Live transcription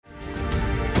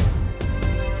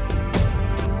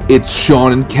It's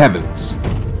Sean and Kevin's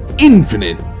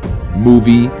Infinite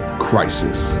Movie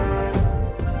Crisis.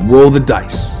 Roll the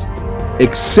dice.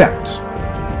 Accept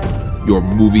your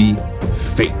movie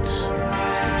fate.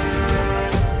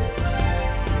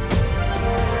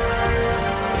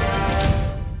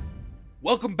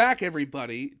 Welcome back,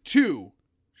 everybody, to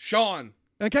Sean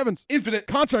and Kevin's Infinite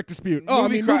contract dispute.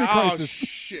 Movie Movie crisis. Oh,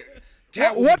 shit.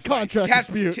 What contract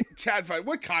dispute? Cat fight.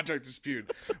 What contract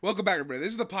dispute? Welcome back, everybody.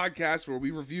 This is the podcast where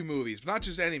we review movies, but not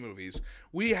just any movies.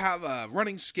 We have a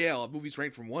running scale of movies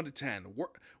ranked from 1 to 10.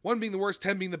 1 being the worst,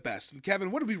 10 being the best. And Kevin,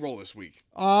 what did we roll this week?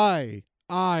 I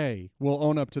will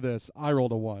own up to this. I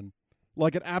rolled a 1.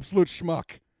 Like an absolute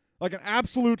schmuck.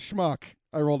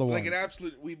 I rolled a 1. Like an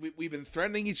absolute... We've been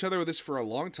threatening each other with this for a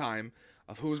long time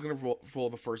of who was going to roll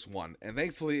the first one. And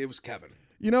thankfully, it was Kevin.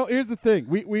 You know, here's the thing.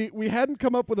 We hadn't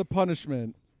come up with a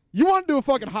punishment. You want to do a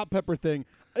fucking hot pepper thing.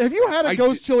 Have you had a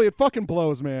ghost chili? It fucking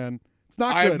blows, man. It's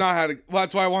not good. I have not had it. Well,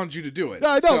 that's why I wanted you to do it.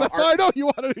 Yeah, I know. That's why I know you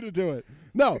wanted me to do it.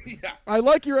 No. Yeah. I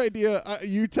like your idea.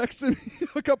 You texted me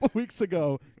a couple weeks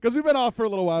ago because we've been off for a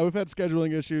little while. We've had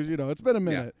scheduling issues. You know, it's been a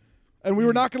minute. Yeah. And we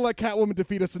were not going to let Catwoman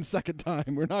defeat us in second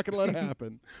time. We're not going to let it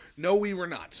happen. No, we were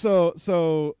not.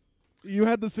 So you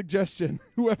had the suggestion,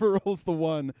 whoever rolls the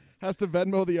 1 has to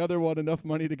Venmo the other one enough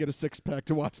money to get a 6-pack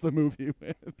to watch the movie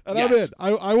with. And yes.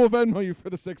 I'm in. I will Venmo you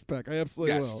for the 6-pack. I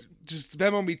absolutely will. Just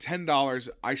Venmo me $10.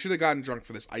 I should have gotten drunk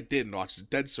for this. I didn't watch it.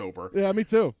 Dead sober. Yeah, me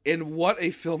too. And what a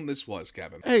film this was,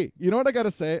 Kevin. Hey, you know what I got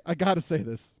to say? I got to say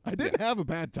this. I didn't have a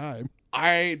bad time.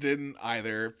 I didn't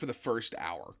either for the first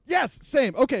hour. Yes,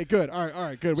 same. Okay, good. All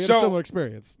right, good. We had a similar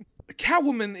experience.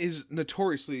 Catwoman is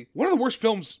notoriously one of the worst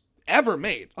films ever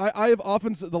made. I have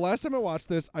often the last time I watched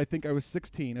this, I think I was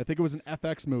 16. I think it was an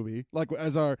FX movie, like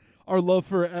as our love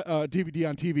for DVD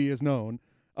on TV is known.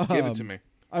 Give it to me.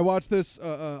 I watched this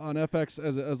on FX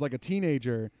as like a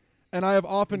teenager, and I have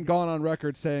often gone on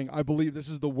record saying I believe this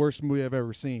is the worst movie I've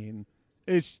ever seen.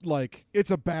 It's like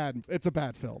it's a bad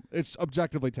film. It's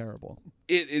objectively terrible.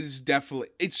 It is definitely.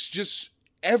 It's just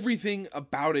everything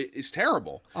about it is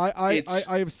terrible. I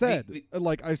have said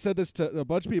like I've said this to a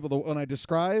bunch of people when I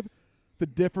describe the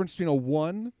difference between a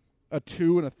 1, a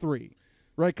 2, and a 3,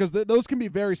 right? Because those can be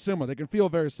very similar. They can feel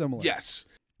very similar. Yes.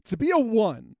 To be a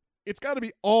 1, it's got to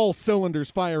be all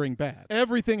cylinders firing bad.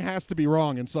 Everything has to be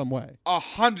wrong in some way.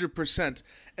 100%.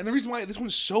 And the reason why this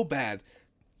one's so bad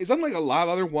is unlike a lot of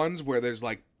other ones where there's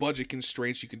like budget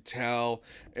constraints you can tell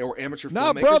or amateur filmmakers.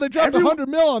 Nah, bro, they dropped $100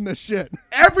 million on this shit.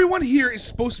 Everyone here is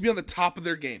supposed to be on the top of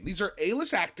their game. These are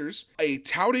A-list actors. A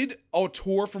touted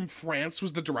auteur from France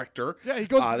was the director. Yeah, he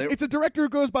goes. It's a director who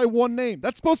goes by one name.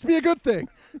 That's supposed to be a good thing.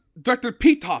 Director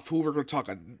Pitoff, who we're going to talk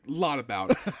a lot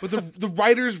about. But the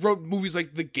writers wrote movies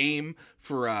like The Game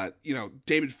for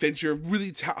David Fincher,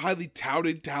 really highly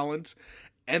touted talent.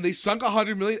 And they sunk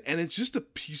 $100 million, and it's just a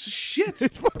piece of shit.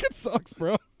 It fucking sucks,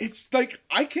 bro. It's like,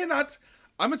 I'm going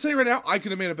to tell you right now, I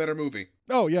could have made a better movie.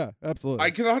 Oh, yeah, absolutely. I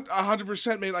could have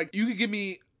 100% made, like, you could give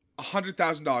me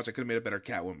 $100,000, I could have made a better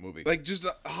Catwoman movie. Like, just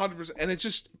 100%. And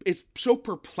it's so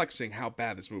perplexing how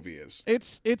bad this movie is.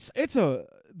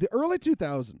 The early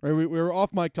 2000s, right? We were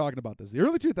off mic talking about this. The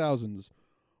early 2000s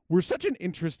were such an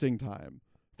interesting time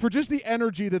for just the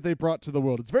energy that they brought to the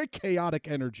world. It's very chaotic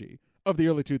energy of the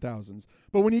early 2000s.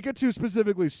 But when you get to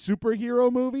specifically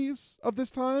superhero movies of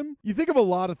this time, you think of a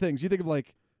lot of things. You think of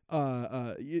like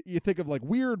you think of like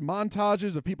weird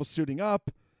montages of people suiting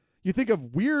up. You think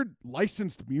of weird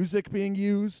licensed music being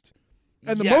used.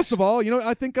 And the most of all, you know,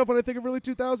 I think of when I think of early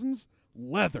 2000s,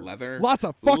 leather. Lots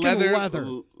of fucking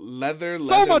leather.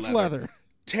 So much leather.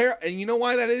 And you know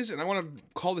why that is? And I want to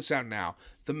call this out now.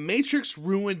 The Matrix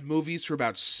ruined movies for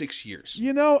about 6 years.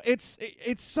 You know, it's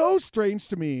so strange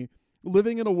to me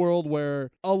living in a world where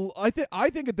I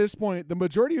think at this point the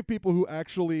majority of people who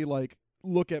actually like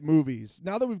look at movies,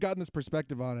 now that we've gotten this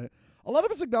perspective on it, a lot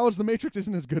of us acknowledge the Matrix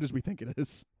isn't as good as we think it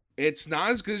is. It's not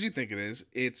as good as you think it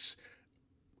is.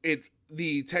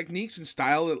 The techniques and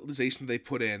stylization they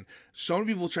put in, so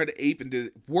many people tried to ape and did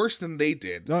it worse than they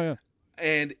did. Oh yeah.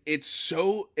 And it's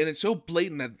so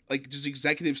blatant that like just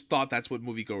executives thought that's what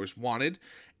moviegoers wanted,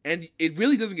 and it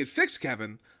really doesn't get fixed,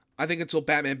 Kevin. I think until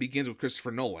Batman Begins with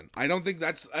Christopher Nolan. I don't think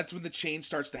that's when the change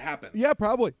starts to happen. Yeah,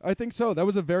 probably. I think so. That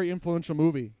was a very influential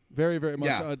movie. Very, very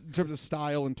much in terms of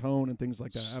style and tone and things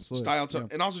like that. Absolutely. Style, tone,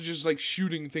 and also just like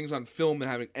shooting things on film and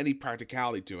having any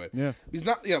practicality to it. Yeah. Because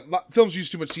films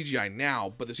use too much CGI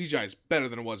now, but the CGI is better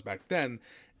than it was back then.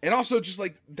 And also just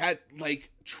like that, like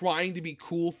trying to be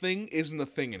cool thing isn't a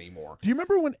thing anymore. Do you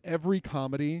remember when every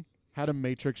comedy had a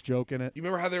Matrix joke in it? You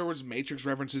remember how there was Matrix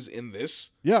references in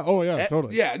this? Yeah. Oh yeah.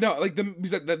 Totally. Yeah. No. Like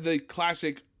the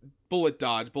classic bullet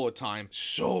dodge, bullet time,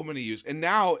 so many use. And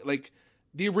now, like,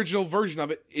 the original version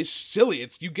of it is silly.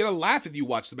 You get a laugh if you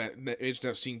watch the instead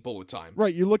of seeing bullet time.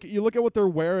 Right, you look at what they're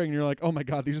wearing, and you're like, oh my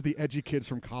god, these are the edgy kids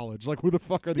from college. Like, who the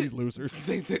fuck are these losers?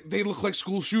 They look like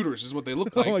school shooters, is what they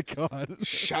look like. Oh my god!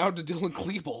 Shout out to Dylan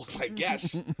Klebold, I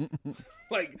guess.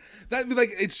 Like that,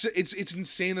 like it's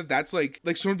insane that's like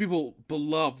so many people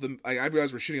beloved them. I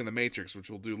realize we're shitting on the Matrix, which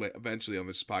we'll do eventually on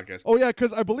this podcast. Oh yeah,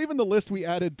 because I believe in the list we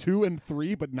added 2 and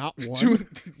 3, but not 1.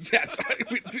 Yes,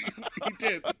 we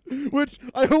did. Which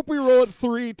I hope we roll at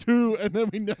 3, 2, and then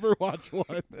we never watch 1.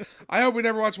 I hope we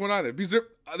never watch one either, because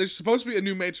there's supposed to be a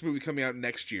new Matrix movie coming out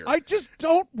next year. I just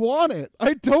don't want it.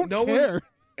 I don't care.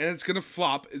 And it's gonna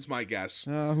flop, is my guess.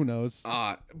 Who knows?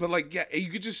 But like, yeah, you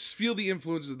could just feel the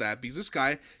influences of that because this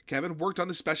guy Kevin worked on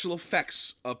the special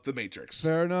effects of the Matrix.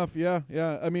 Fair enough. Yeah.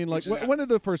 I mean, like, when did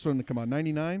the first one come out?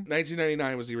 99.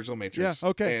 1999 was the original Matrix. Yeah.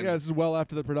 Okay. And this is well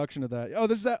after the production of that. Oh,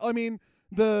 this is. I mean,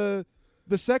 the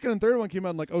second and third one came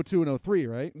out in like 02 and 03,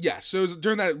 right? Yeah. So it was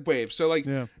during that wave. So like,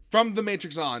 yeah. From the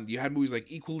Matrix on, you had movies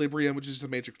like Equilibrium, which is the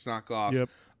Matrix knockoff.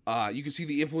 Yep. You can see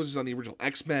the influences on the original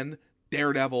X-Men.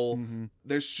 Daredevil. Mm-hmm.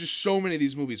 There's just so many of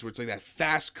these movies where it's like that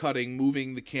fast cutting,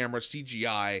 moving the camera,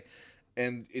 CGI,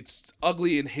 and it's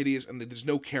ugly and hideous, and there's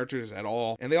no characters at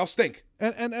all, and they all stink.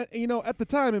 And you know, at the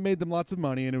time, it made them lots of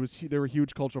money, and they were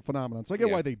huge cultural phenomenon. So I get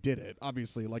why they did it.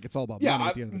 Obviously, like it's all about money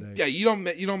at the end of the day. Yeah,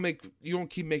 you don't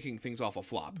keep making things off a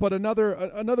flop. But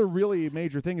another really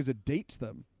major thing is it dates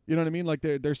them. You know what I mean? Like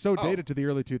they're so dated to the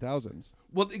early 2000s.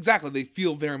 Well, exactly. They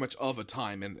feel very much of a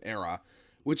time and era.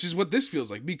 Which is what this feels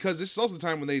like, because this is also the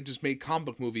time when they just made comic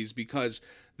book movies because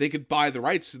they could buy the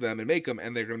rights to them and make them,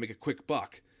 and they're going to make a quick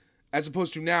buck. As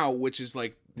opposed to now, which is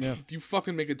like, you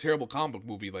fucking make a terrible comic book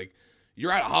movie, like,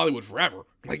 you're out of Hollywood forever.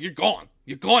 Like, you're gone.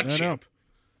 You're gone, champ.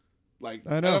 Like,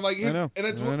 I know. And I'm like, I know. And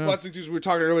that's what last thing too, we were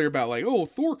talking earlier about, like, oh,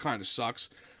 Thor kind of sucks.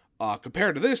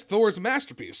 Compared to this, Thor is a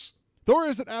masterpiece. Thor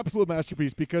is an absolute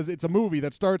masterpiece because it's a movie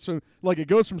that starts from, like, it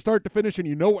goes from start to finish, and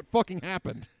you know what fucking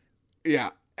happened. Yeah,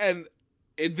 and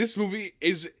in this movie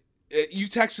is you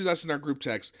texted us in our group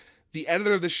text, the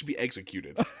editor of this should be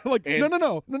executed. Like,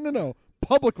 no.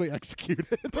 Publicly executed.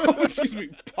 Excuse me,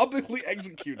 publicly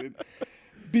executed.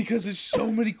 Because there's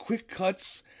so many quick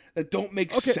cuts that don't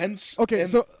make sense. Okay,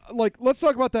 so like let's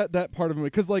talk about that part of it,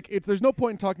 because like there's no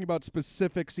point in talking about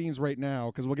specific scenes right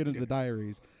now because we'll get into the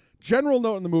diaries. General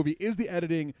note in the movie is the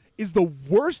editing is the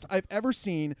worst I've ever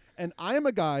seen, and I am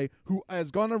a guy who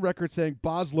has gone on record saying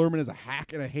Baz Luhrmann is a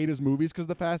hack and I hate his movies because of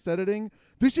the fast editing.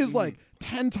 This is like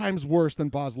 10 times worse than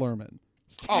Baz Luhrmann.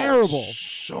 It's terrible. Oh,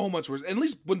 so much worse. And at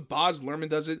least when Baz Luhrmann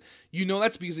does it, you know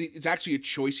that's because it's actually a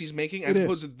choice he's making, as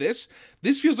opposed to this.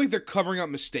 This feels like they're covering up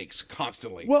mistakes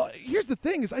constantly. Well, here's the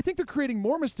thing: is I think they're creating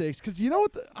more mistakes because you know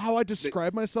what? How I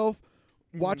describe myself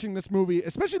watching this movie,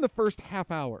 especially in the first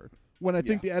half hour, when I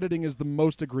think the editing is the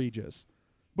most egregious.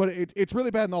 But it's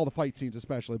really bad in all the fight scenes,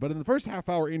 especially. But in the first half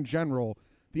hour, in general,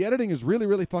 the editing is really,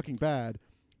 really fucking bad.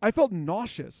 I felt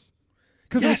nauseous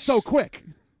because it was so quick.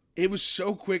 It was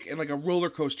so quick and like a roller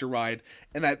coaster ride,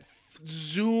 and that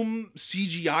zoom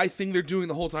CGI thing they're doing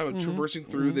the whole time of traversing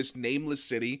through this nameless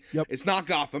city. Yep. It's not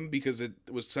Gotham because it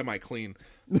was semi-clean.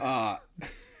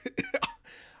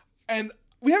 And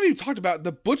we haven't even talked about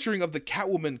the butchering of the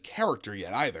Catwoman character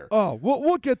yet either. Oh,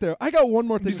 we'll get there. I got one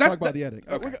more thing to talk about the editing.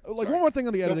 Okay, one more thing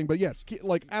on the editing, but yes,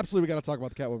 like absolutely we got to talk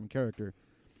about the Catwoman character.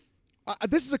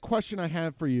 This is a question I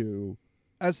have for you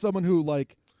as someone who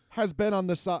like has been on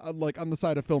the side, like on the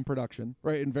side of film production,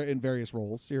 right, in various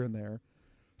roles here and there.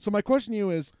 So my question to you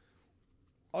is,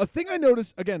 a thing I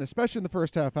noticed again, especially in the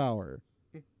first half hour,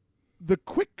 the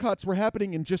quick cuts were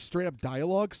happening in just straight up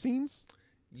dialogue scenes.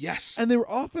 Yes. And they were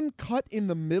often cut in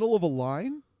the middle of a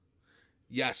line.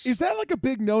 Yes. Is that like a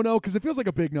big no-no? Because it feels like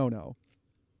a big no-no.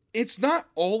 It's not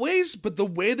always, but the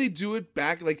way they do it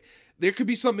back, like, there could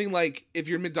be something like, if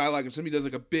you're mid-dialogue and somebody does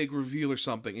like a big reveal or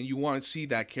something, and you want to see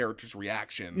that character's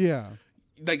reaction. Yeah.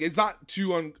 Like, it's not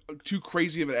too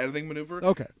crazy of an editing maneuver.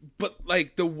 Okay. But,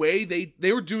 like, the way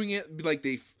they were doing it, like,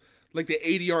 they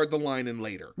 80-yard the line in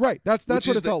later. Right. That's what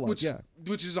it felt like, yeah.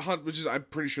 Which is, I'm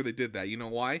pretty sure they did that. You know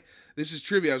why? This is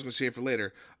trivia I was going to say for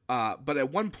later. But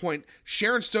at one point,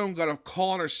 Sharon Stone got a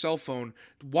call on her cell phone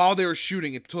while they were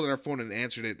shooting and told her phone and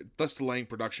answered it, thus delaying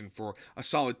production for a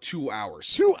solid 2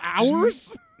 hours. 2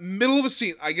 hours? Middle of a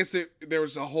scene. I guess there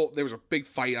was a big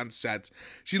fight on set.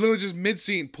 She literally just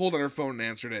mid-scene pulled on her phone and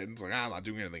answered it, and it's like, I'm not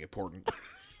doing anything important.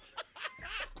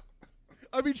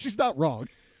 I mean, she's not wrong.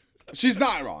 She's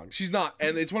not wrong. She's not.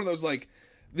 And it's one of those, like,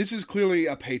 this is clearly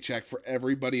a paycheck for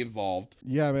everybody involved.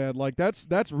 Yeah, man. Like,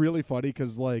 that's really funny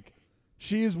because, like,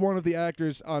 she is one of the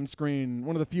actors on screen,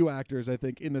 one of the few actors, I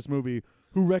think, in this movie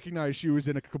who recognized she was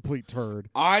in a complete turd.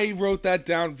 I wrote that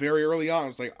down very early on. I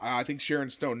was like, I think Sharon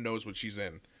Stone knows what she's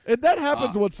in. And that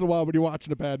happens once in a while when you're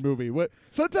watching a bad movie.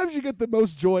 Sometimes you get the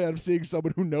most joy out of seeing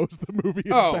someone who knows the movie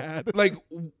is bad.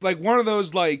 like one of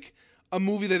those, like a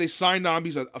movie that they signed on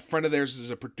because a friend of theirs is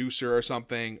a producer or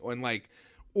something, or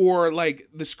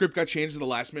the script got changed at the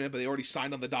last minute, but they already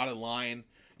signed on the dotted line.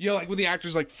 You know, like when the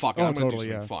actor's like, "Fuck it, I'm gonna do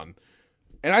something fun."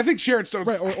 And I think Sharon Stone's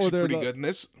actually pretty good in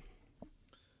this.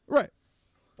 Right.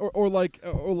 Or like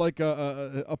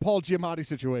a Paul Giamatti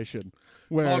situation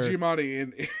where Paul Giamatti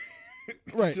in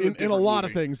right in a lot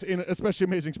of things, especially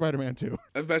Amazing Spider-Man 2.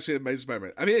 Especially Amazing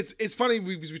Spider-Man. I mean, it's funny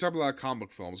because we talk about a lot of comic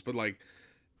book films, but like,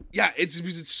 yeah, it's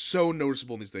because it's so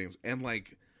noticeable in these things, and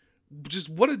like, just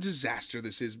what a disaster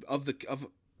this is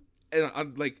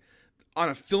on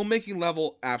a filmmaking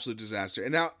level, absolute disaster.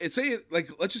 And now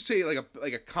let's just say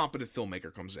a competent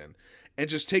filmmaker comes in and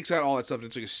just takes out all that stuff and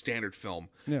it's like a standard film.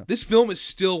 Yeah. This film is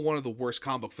still one of the worst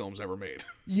comic book films ever made.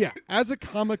 Yeah, as a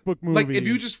comic book movie. Like, if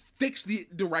you just fix the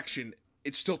direction,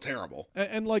 it's still terrible.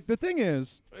 And like, the thing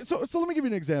is, so let me give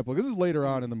you an example. This is later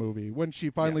on in the movie when she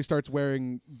finally starts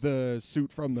wearing the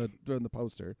suit from the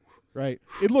poster, right?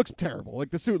 It looks terrible.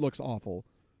 Like, the suit looks awful.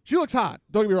 She looks hot.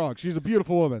 Don't get me wrong. She's a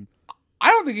beautiful woman. I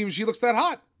don't think even she looks that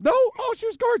hot. No? Oh, she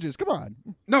was gorgeous. Come on.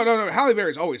 No. Halle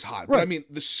Berry's always hot. Right. But I mean,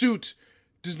 the suit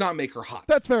does not make her hot.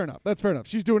 That's fair enough.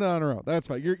 She's doing it on her own. That's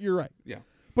fine. You're right. Yeah.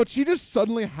 But she just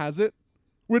suddenly has it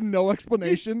with no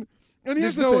explanation. And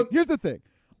here's the thing.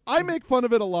 I make fun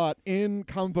of it a lot in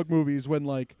comic book movies when,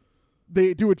 like,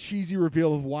 they do a cheesy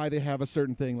reveal of why they have a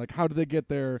certain thing. Like, how do they get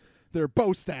their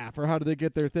bow staff, or how do they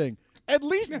get their thing? At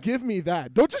least give me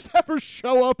that. Don't just have her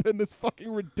show up in this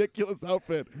fucking ridiculous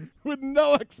outfit with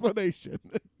no explanation.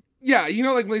 Yeah, you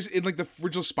know, like in like the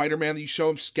original Spider-Man, that you show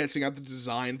him sketching out the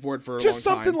design for it for a long time. Just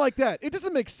something like that. It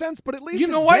doesn't make sense, but at least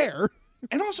it's what? There.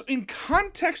 And also, in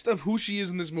context of who she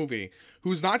is in this movie,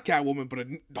 who's not Catwoman, but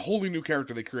a wholly new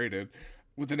character they created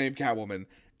with the name Catwoman,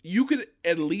 you could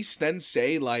at least then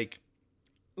say, like,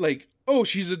 oh,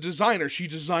 she's a designer. She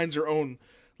designs her own.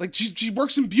 Like, she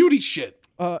works in beauty shit.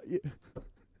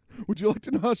 Would you like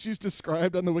to know how she's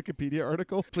described on the Wikipedia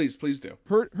article? Please do.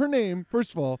 Her name,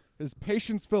 first of all, is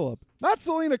Patience Phillip, not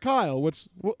Selena Kyle, which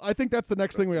I think that's the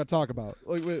next thing we got to talk about.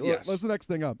 Yes. Let's the next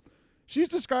thing up. She's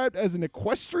described as an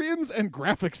equestrians and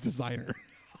graphics designer.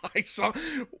 I saw.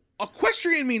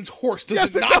 Equestrian means horse, does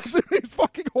yes, it not? Yes, it does. It means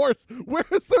fucking horse. Where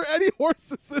is there any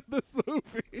horses in this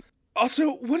movie?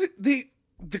 Also, the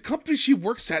company she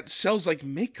works at sells like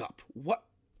makeup. What?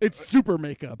 It's super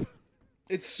makeup.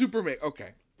 It's super makeup. Okay.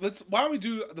 Why don't we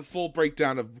do the full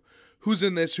breakdown of who's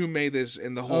in this, who made this,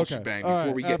 and the whole shebang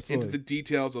before we get into the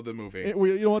details of the movie.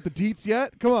 You don't want the deets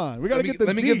yet? Come on. We got to get the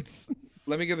deets.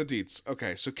 Let me get the deets.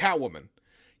 Okay, so Catwoman.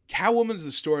 Catwoman is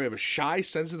the story of a shy,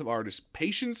 sensitive artist,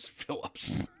 Patience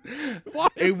Phillips.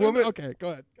 Okay, go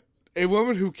ahead. A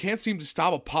woman who can't seem to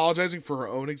stop apologizing for her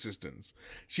own existence.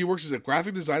 She works as a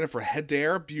graphic designer for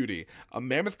Hedera Beauty, a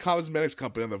mammoth cosmetics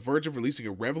company on the verge of releasing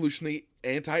a revolutionary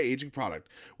anti-aging product.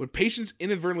 When Patience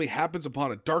inadvertently happens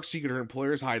upon a dark secret her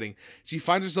employer is hiding, she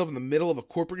finds herself in the middle of a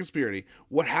corporate conspiracy.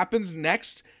 What happens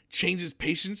next changes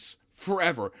Patience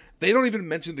forever. They don't even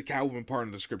mention the Catwoman part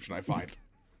in the description, I find.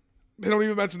 They don't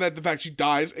even mention that the fact she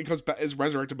dies and comes back is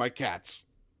resurrected by cats.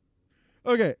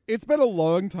 Okay, it's been a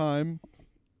long time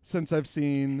since I've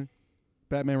seen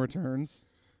Batman Returns.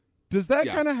 Does that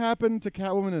kind of happen to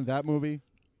Catwoman in that movie?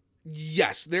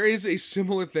 Yes, there is a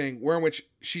similar thing in which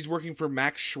she's working for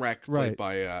Max Schreck, played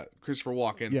by Christopher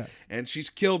Walken. Yes. And she's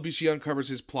killed because she uncovers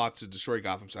his plot to destroy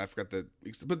Gotham. So I forgot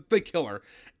but they kill her.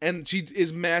 And she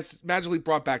is magically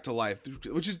brought back to life,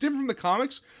 which is different from the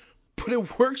comics, but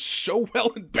it works so well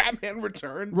in Batman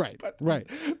Returns. Right.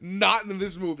 Not in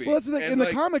this movie. Well, that's the thing. In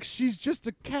the comics, she's just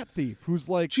a cat thief who's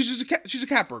like... She's a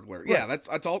cat burglar. Right. Yeah,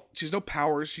 that's all. She's no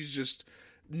powers. She's just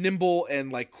nimble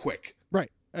and, like, quick.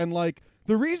 Right. And, like,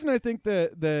 the reason I think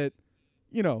that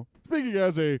you know, speaking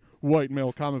as a white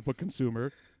male comic book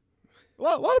consumer, a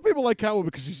lot of people like Catwoman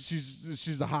because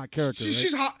she's a hot character.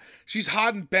 She's hot. She's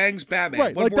hot and bangs Batman.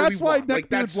 Right, like that's why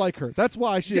neckbeards like her. That's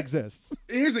why she exists.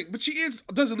 Here's the thing, but she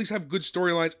does at least have good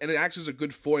storylines, and it acts as a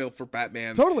good foil for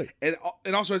Batman. Totally, and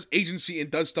also has agency and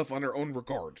does stuff on her own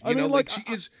regard. I mean, like she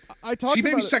is. She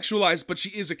may be sexualized, but she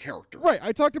is a character. Right.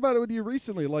 I talked about it with you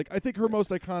recently. Like I think her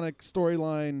most iconic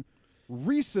storyline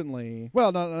recently,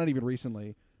 well, not even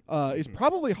recently, is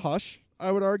probably Hush.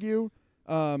 I would argue.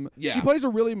 She plays a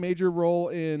really major role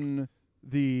in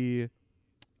the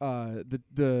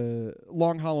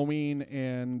Long Halloween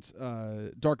and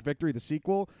Dark Victory, the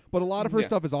sequel. But a lot of her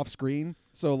stuff is off screen,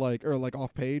 so like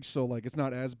off page, so like it's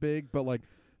not as big. But like,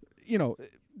 you know,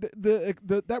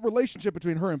 that relationship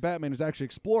between her and Batman is actually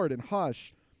explored in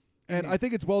Hush, and I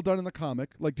think it's well done in the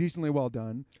comic, like decently well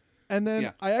done. And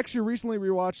then I actually recently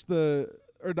rewatched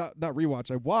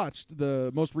I watched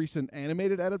the most recent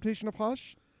animated adaptation of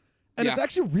Hush, and it's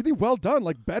actually really well done,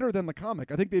 like better than the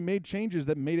comic. I think they made changes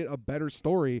that made it a better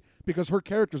story because her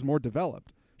character's more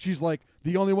developed. She's like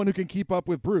the only one who can keep up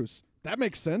with Bruce. That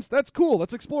makes sense. That's cool.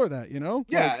 Let's explore that, you know?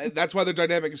 Yeah, that's why their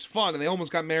dynamic is fun, and they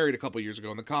almost got married a couple years ago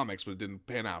in the comics, but it didn't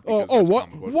pan out.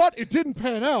 What? It didn't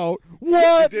pan out?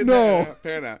 What? It didn't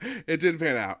pan out. It didn't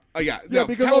pan out. Oh, yeah. Yeah,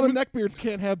 because all the neckbeards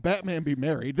can't have Batman be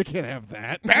married. They can't have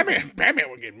that.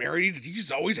 Batman would get married.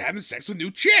 He's always having sex with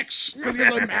new chicks. Because he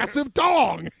has a massive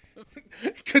dong.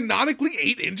 Canonically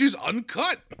 8 inches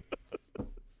uncut.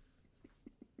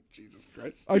 Jesus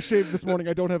Christ. I shaved this morning.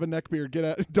 I don't have a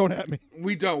neckbeard. Don't at me.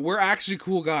 We don't. We're actually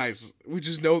cool guys. We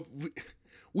just know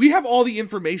we have all the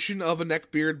information of a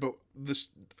neckbeard, but the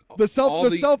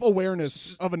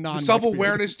self-awareness of a non-neckbeard. The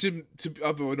self-awareness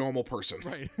of a normal person.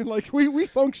 Right. Like we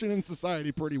function in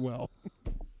society pretty well.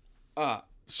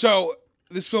 So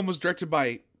this film was directed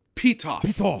by Pitoff.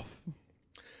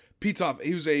 Pitoff.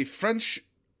 He was a French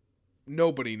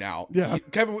nobody now. Yeah.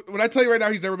 Kevin, when I tell you right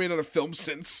now, he's never made another film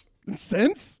since.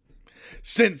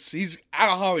 Since he's out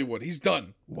of Hollywood, he's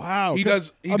done. Wow, he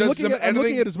does some editing. I'm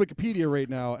looking at his Wikipedia right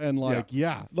now, and like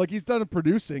he's done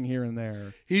producing here and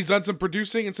there. He's done some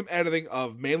producing and some editing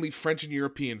of mainly French and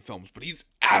European films, but he's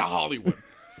out of Hollywood.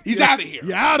 He's out of here.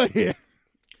 You're out of here.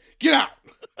 Get out.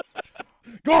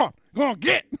 Go on,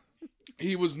 get.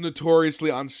 He was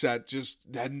notoriously on set, just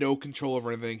had no control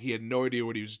over anything. He had no idea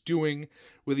what he was doing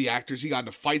with the actors. He got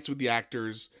into fights with the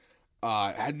actors.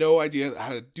 Had no idea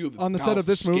how to do on the set of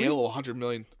this movie. Scale of 100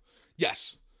 million.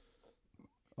 Yes.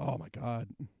 Oh my God.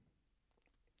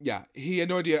 Yeah, he had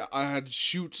no idea how to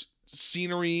shoot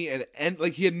scenery and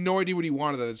like he had no idea what he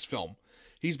wanted out of this film.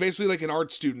 He's basically like an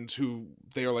art student who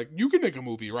they are like, you can make a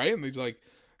movie, right? And he's like,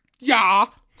 yeah.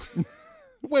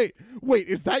 Wait,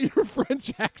 is that your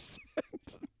French accent?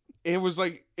 It was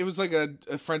like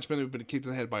a Frenchman who'd been kicked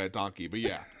in the head by a donkey, but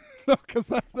yeah. No, because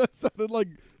that sounded like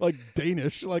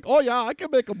Danish. Like, oh yeah, I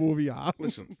can make a movie. Yeah.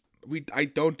 Listen, I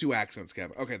don't do accents,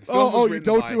 Kevin. Okay, the film was written you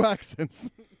don't do accents.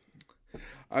 It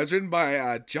was written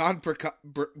by John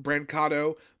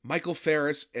Brancato, Michael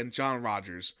Ferris, and John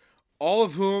Rogers, all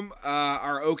of whom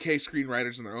are okay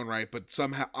screenwriters in their own right, but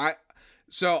somehow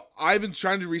I've been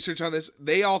trying to research on this.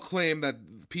 They all claim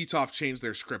that Pitoff changed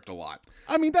their script a lot.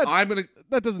 I mean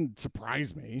that doesn't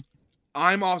surprise me.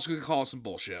 I'm also gonna call some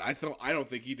bullshit. I don't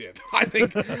think he did. I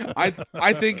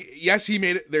think yes, he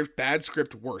made their bad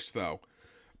script worse though,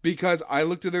 because I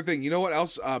looked at their thing. You know what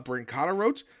else? Brancato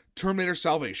wrote Terminator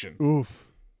Salvation. Oof.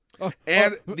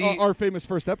 And our famous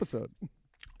first episode.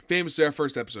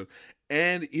 First episode,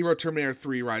 and he wrote Terminator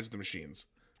 3: Rise of the Machines.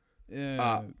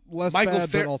 Yeah, less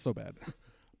bad, but also bad.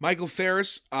 Michael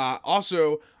Ferris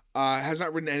also has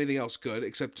not written anything else good,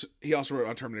 except he also wrote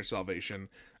on Terminator Salvation.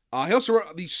 He also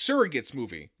wrote the Surrogates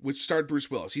movie, which starred Bruce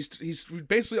Willis. He's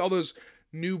basically all those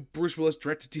new Bruce Willis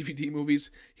direct-to-DVD movies.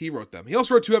 He wrote them. He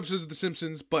also wrote 2 episodes of The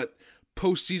Simpsons, but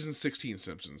post-season 16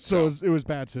 Simpsons. So it was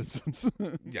bad Simpsons.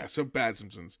 Yeah, so bad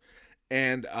Simpsons.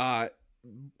 And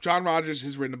John Rogers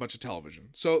has written a bunch of television,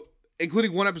 so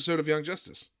including 1 episode of Young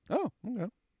Justice. Oh, okay.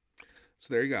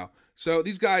 So there you go. So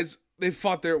these guys, they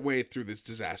fought their way through this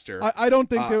disaster. I don't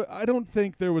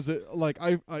think there was a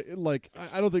I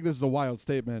don't think this is a wild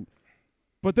statement,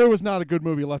 but there was not a good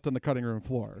movie left on the cutting room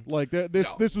floor. Like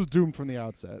this was doomed from the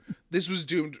outset. This was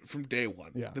doomed from day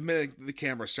one. Yeah. The minute the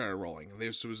camera started rolling,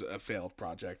 this was a failed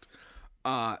project.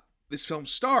 This film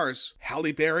stars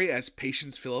Halle Berry as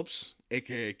Patience Phillips,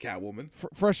 aka Catwoman,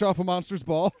 fresh off a Monsters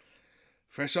Ball.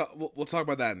 Fresh off. We'll talk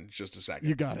about that in just a second.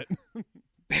 You got it.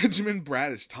 Benjamin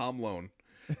Bratt as Tom Lone,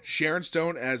 Sharon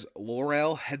Stone as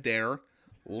Laurel Heder,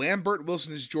 Lambert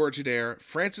Wilson as George Heder,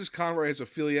 Frances Conroy as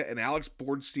Ophelia, and Alex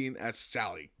Bornstein as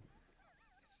Sally.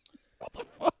 What the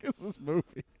fuck is this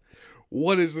movie?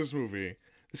 What is this movie?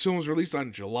 This film was released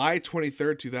on July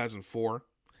 23rd, 2004.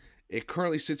 It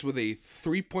currently sits with a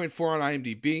 3.4 on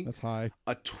IMDb. That's high.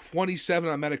 A 27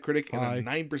 on Metacritic, high. And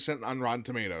a 9% on Rotten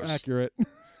Tomatoes. Accurate.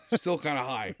 Still kind of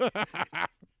high.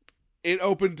 It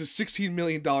opened to $16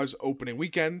 million opening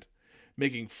weekend,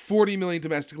 making $40 million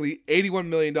domestically, $81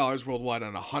 million worldwide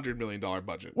on a $100 million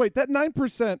budget. Wait, that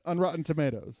 9% on Rotten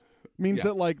Tomatoes means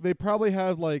that like they probably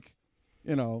have like,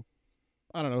 I don't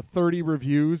know, 30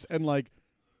 reviews, and like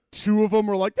 2 of them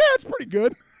were like, yeah, it's pretty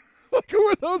good. Like, who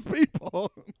are those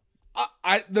people?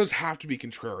 Those have to be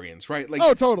contrarians, right? Like,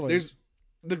 oh, totally. There's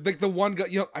the one guy,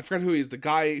 I forgot who he is. The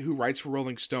guy who writes for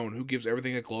Rolling Stone, who gives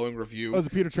everything a glowing review. Oh, is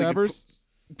it Peter Travers?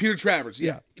 Peter Travers,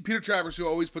 yeah. Peter Travers, who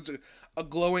always puts a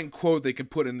glowing quote they can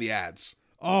put in the ads.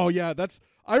 Oh yeah,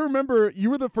 I remember you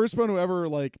were the first one who ever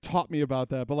like taught me about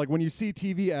that. But like when you see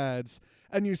TV ads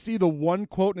and you see the one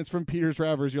quote and it's from Peter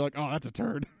Travers, you're like, oh, that's a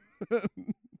turd.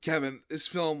 Kevin, this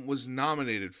film was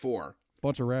nominated for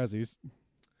bunch of Razzies.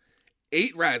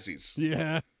 8 Razzies.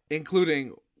 Yeah.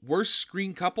 Including Worst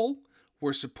Screen Couple,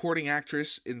 Worst Supporting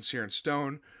Actress in Sharon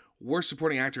Stone, Worst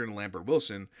Supporting Actor in Lambert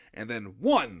Wilson, and then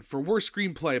 1 for Worst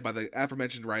Screenplay by the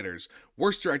aforementioned writers,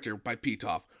 Worst Director by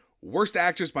Pitoff, Worst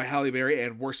Actress by Halle Berry,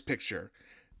 and Worst Picture.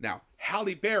 Now,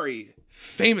 Halle Berry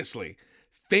famously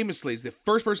is the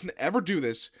first person to ever do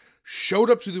this, showed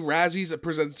up to the Razzies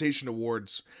Presentation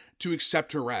Awards to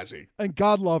accept her Razzie. And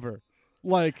God love her.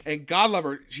 And God love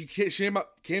her. She came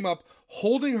up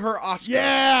holding her Oscar.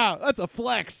 Yeah, that's a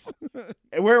flex.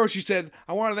 And where she said,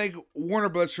 "I want to thank Warner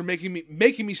Bros. For making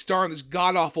me star in this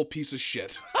god awful piece of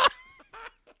shit."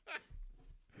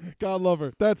 God love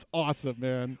her. That's awesome,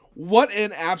 man. What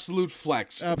an absolute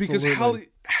flex! Absolutely. Because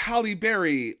Halle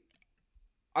Berry,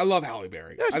 I love Halle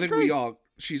Berry. Yeah, I think great.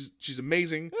 she's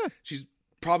amazing. Yeah. She's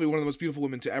probably one of the most beautiful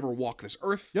women to ever walk this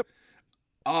earth. Yep.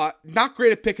 Not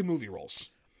great at picking movie roles.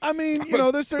 I mean,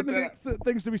 there's certain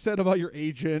things to be said about your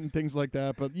agent and things like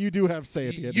that, but you do have say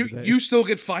at the end of the day. You still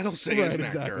get final say as an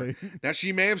exactly. actor. Now,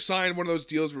 she may have signed one of those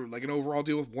deals, where, like an overall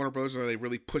deal with Warner Bros., and they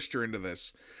really pushed her into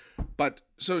this. But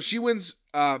so she wins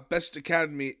Best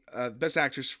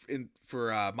Actress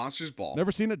for Monsters Ball.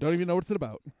 Never seen it. Don't even know what it's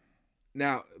about.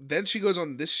 Now, then she goes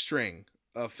on this string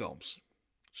of films.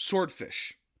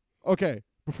 Swordfish. Okay,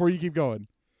 before you keep going,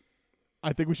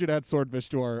 I think we should add Swordfish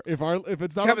to our if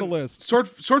it's not Kevin, on the list.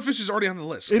 Swordfish is already on the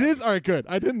list. It is? All right, good.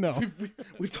 I didn't know.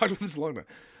 We've talked about this a long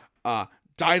time.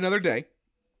 Die Another Day.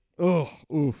 Oh,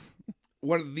 oof.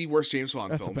 One of the worst James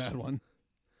Bond That's films. a bad one.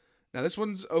 Now, this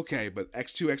one's okay, but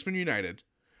X2, X-Men United,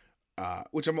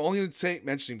 which I'm only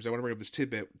mentioning because I want to bring up this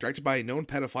tidbit, directed by a known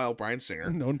pedophile, Bryan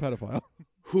Singer. Known pedophile.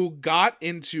 Who got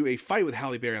into a fight with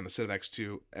Halle Berry on the set of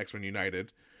X2, X-Men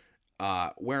United,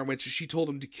 where in which she told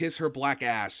him to kiss her black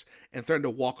ass and threatened to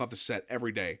walk off the set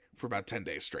every day for about 10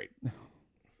 days straight.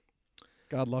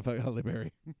 God love Halle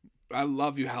Berry. I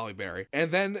love you, Halle Berry.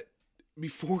 And then,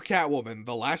 before Catwoman,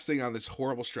 the last thing on this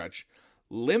horrible stretch,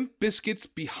 Limp Bizkit's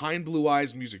Behind Blue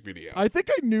Eyes music video. I think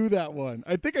I knew that one.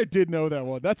 I think I did know that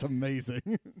one. That's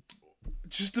amazing.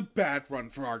 Just a bad run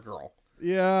for our girl.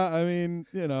 Yeah, I mean,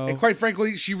 And quite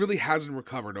frankly, she really hasn't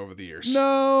recovered over the years.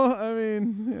 No, I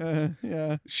mean,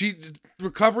 yeah.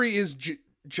 Recovery is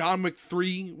John Wick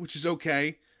 3, which is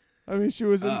okay. I mean, she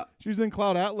was in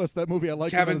Cloud Atlas, that movie I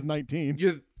liked when I was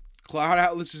 19. Cloud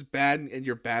Atlas is bad, and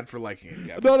you're bad for liking it,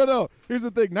 Kevin. No. Here's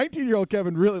the thing. 19-year-old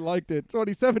Kevin really liked it.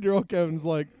 27-year-old Kevin's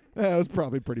like, it was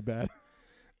probably pretty bad.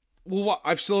 Well,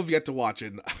 I still have yet to watch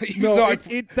it. No,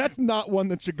 that's not one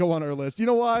that should go on our list. You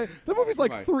know why? The movie's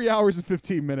like 3 hours and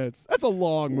 15 minutes. That's a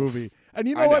long movie. And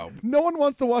you know what? No one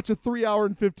wants to watch a 3 hour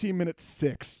and 15 minute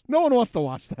 6. No one wants to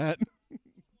watch that.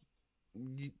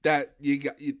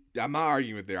 I'm not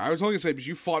arguing with there. I was only gonna say because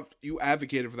you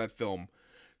advocated for that film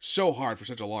so hard for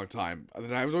such a long time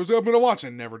that I was always going to watch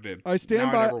and never did. I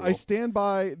stand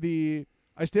by the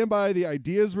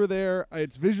ideas were there.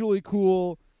 It's visually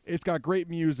cool. It's got great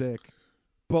music,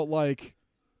 but like,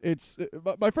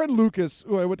 my friend Lucas,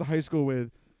 who I went to high school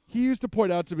with, he used to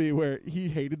point out to me where he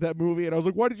hated that movie, and I was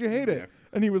like, "Why did you hate it?"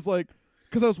 And he was like,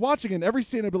 "Because I was watching it, and every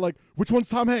scene I'd be like, which one's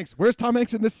Tom Hanks? Where's Tom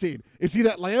Hanks in this scene? Is he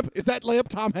that lamp? Is that lamp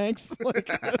Tom Hanks?" Like,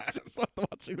 that's just what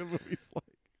watching the movies like.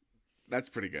 That's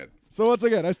pretty good. So once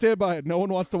again, I stand by it. No one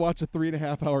wants to watch a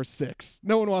 3.5 hour 6.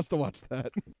 No one wants to watch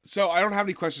that. So I don't have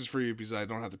any questions for you because I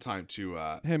don't have the time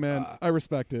to. Hey man, I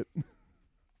respect it.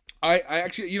 I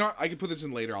actually, I can put this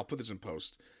in later. I'll put this in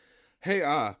post. Hey,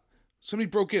 somebody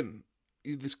broke in.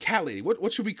 This cat lady.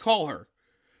 What should we call her?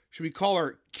 Should we call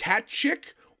her Cat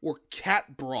Chick or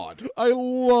Cat Broad? I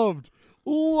loved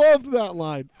that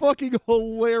line. Fucking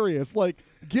hilarious. Like,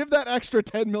 give that extra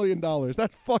 $10 million.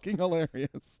 That's fucking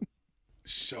hilarious.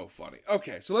 So funny.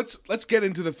 Okay, so let's get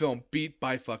into the film beat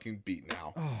by fucking beat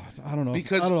now. Oh, I don't know. I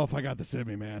don't know if I got this in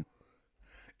me, man.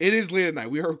 It is late at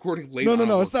night. We are recording late.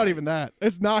 No. It's not even that.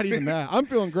 It's not even that. I'm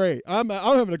feeling great. I'm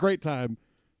having a great time.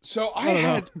 So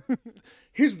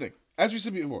here's the thing. As we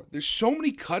said before, there's so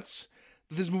many cuts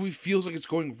that this movie feels like it's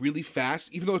going really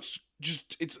fast, even though it's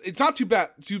not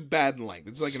too bad in length.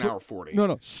 It's like an hour 40.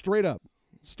 No, straight up.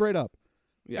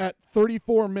 Yeah. At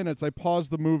 34 minutes, I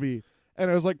paused the movie and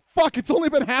I was like, "Fuck! It's only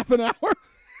been half an hour."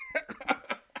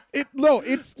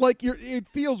 It's like it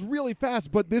feels really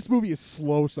fast, but this movie is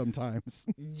slow sometimes.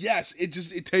 Yes, it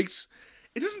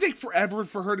doesn't take forever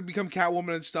for her to become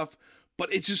Catwoman and stuff,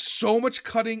 but it's just so much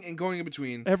cutting and going in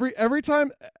between. Every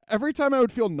time I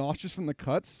would feel nauseous from the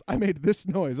cuts, I made this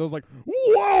noise. I was like,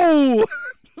 "Whoa!"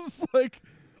 Just like,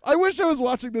 I wish I was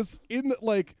watching this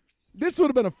this would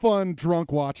have been a fun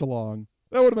drunk watch along.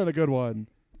 That would have been a good one.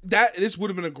 This would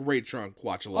have been a great drunk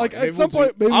watch along. Like at some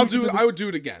point, maybe I would do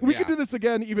it again. We could do this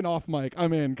again, even off mic.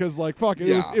 I'm in because fuck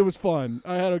it. It was fun.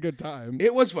 I had a good time.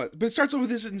 It was fun, but it starts off with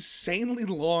this insanely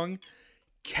long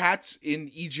cats in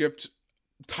Egypt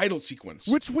title sequence,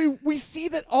 which we see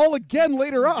that all again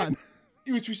later on.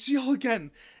 Which we see all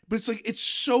again, but it's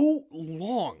so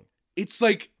long. It's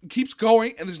keeps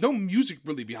going, and there's no music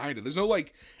really behind it. There's no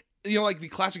like the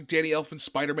classic Danny Elfman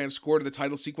Spider-Man score to the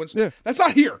title sequence. Yeah. That's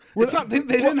not here. They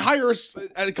didn't hire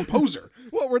a composer.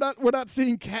 Well, we're not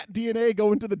seeing cat DNA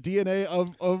go into the DNA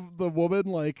of the woman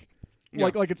like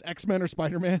it's X-Men or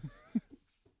Spider-Man.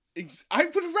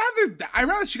 I'd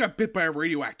rather she got bit by a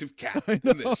radioactive cat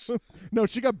than this. No,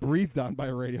 she got breathed on by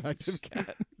a radioactive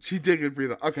cat. She did get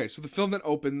breathed on. Okay, so the film then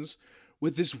opens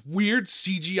with this weird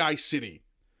CGI city.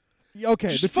 Okay,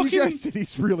 the CGI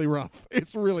city's really rough.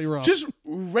 It's really rough. Just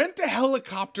rent a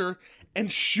helicopter and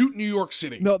shoot New York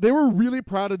City. No, they were really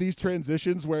proud of these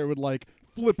transitions where it would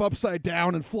flip upside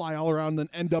down and fly all around and then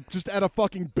end up just at a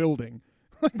fucking building.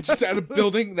 Just at a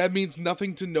building that means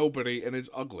nothing to nobody and is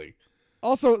ugly.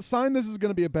 Also, sign this is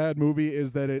going to be a bad movie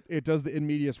is that it does the in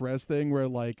medias res thing where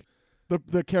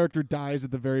the character dies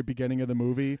at the very beginning of the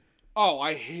movie. Oh,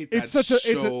 I hate that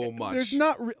so much. There's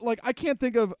not I can't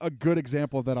think of a good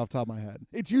example of that off the top of my head.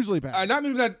 It's usually bad.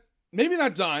 Maybe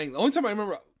not dying. The only time I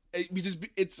remember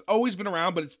it's always been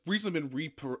around, but it's recently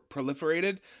been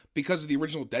proliferated because of the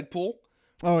original Deadpool.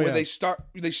 Oh yeah. Where they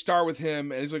start with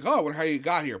him and he's like, "Oh, I wonder how you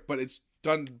got here," but it's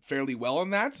done fairly well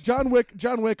in that. John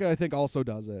Wick I think also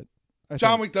does it.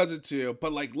 John Wick does it too,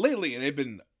 but lately they've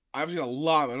been obviously a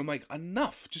lot of it. I'm like,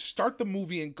 enough. Just start the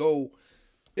movie and go.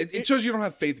 It shows you don't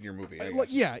have faith in your movie. I guess.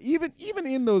 Yeah, even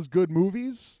in those good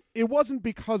movies, it wasn't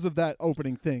because of that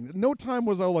opening thing. No time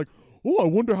was I like, oh, I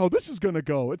wonder how this is gonna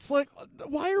go. It's like,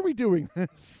 why are we doing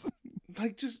this?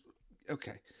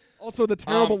 Okay. Also, the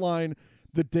terrible line,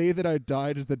 "The day that I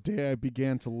died is the day I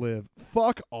began to live."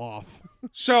 Fuck off.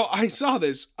 So I saw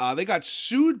this. They got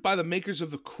sued by the makers of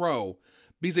The Crow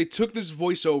because they took this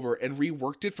voiceover and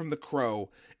reworked it from The Crow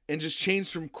and just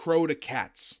changed from crow to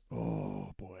cats.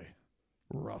 Oh boy.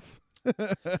 Rough.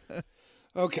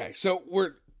 Okay, so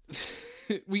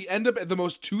we end up at the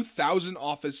most 2000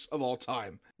 office of all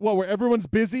time. Well, where everyone's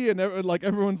busy and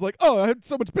everyone's like, "Oh, I had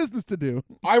so much business to do."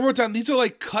 I wrote down these are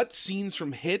cut scenes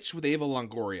from Hitch with Ava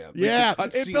Longoria. Yeah,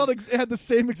 it had the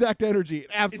same exact energy.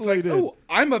 It absolutely did. Oh,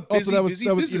 I'm a busy, that was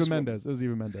business Eva Mendes. It was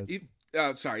Eva Mendes.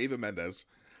 Eva Mendes.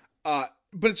 But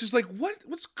it's just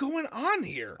what's going on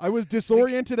here? I was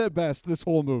disoriented at best this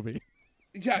whole movie.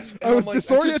 Yes. I was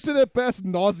disoriented at best,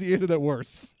 nauseated at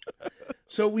worst.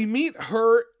 So we meet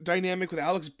her dynamic with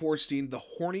Alex Borstein, the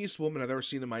horniest woman I've ever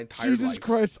seen in my entire life. Jesus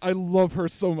Christ, I love her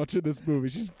so much in this movie.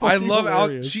 She's fucking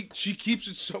hilarious. Alex. She keeps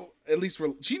it so, at least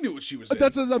she knew what she was in.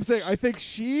 That's what I'm saying. I think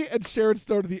she and Sharon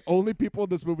Stone are the only people in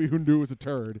this movie who knew it was a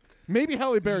turd. Maybe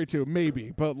Halle Berry too,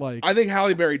 maybe, but I think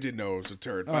Halle Berry did know it was a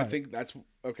turd, but I think that's,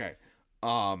 okay.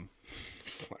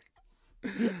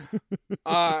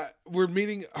 We're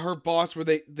meeting her boss where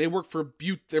they work for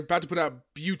Beauty. They're about to put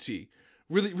out Beauty.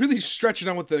 Really, really stretching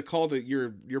on what they call your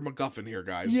MacGuffin here,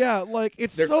 guys. Yeah,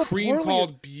 it's their so cream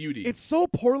called Beauty. It's so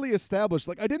poorly established.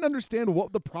 I didn't understand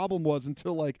what the problem was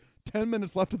until 10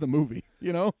 minutes left of the movie.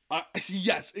 You know?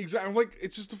 Yes, exactly.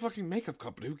 It's just a fucking makeup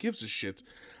company. Who gives a shit?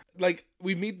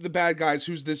 We meet the bad guys.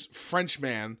 Who's this French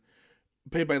man,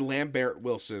 played by Lambert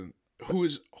Wilson, who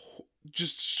is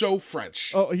just so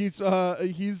French. Oh, he's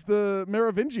the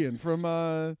Merovingian from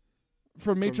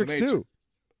Matrix 2.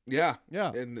 Yeah.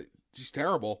 Yeah. And he's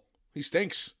terrible. He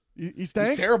stinks. He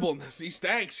stinks? He's terrible in this. He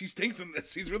stinks. He stinks in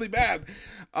this. He's really bad.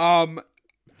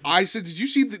 I said, did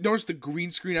you notice the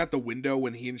green screen out the window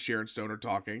when he and Sharon Stone are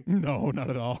talking? No, not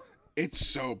at all. It's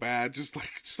so bad. Just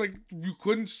like you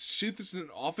couldn't shoot this in an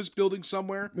office building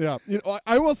somewhere. Yeah.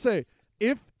 I will say,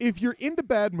 if you're into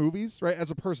bad movies, right, as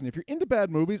a person, if you're into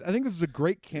bad movies, I think this is a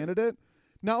great candidate,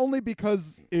 not only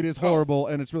because it is horrible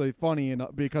and it's really funny and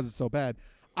because it's so bad.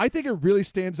 I think it really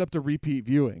stands up to repeat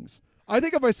viewings. I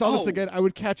think if I saw this again, I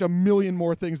would catch a million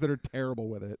more things that are terrible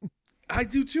with it. I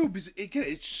do too, because again,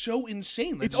 it's so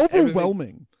insane. It's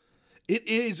overwhelming. It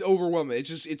is overwhelming.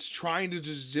 It's trying to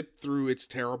just zip through its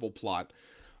terrible plot.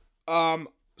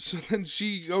 So then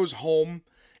she goes home.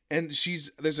 And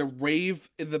there's a rave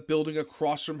in the building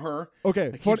across from her. Okay,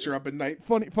 that keeps her up at night.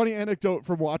 Funny anecdote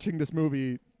from watching this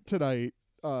movie tonight.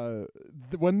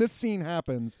 When this scene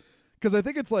happens, because I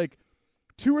think it's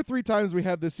 2 or 3 times we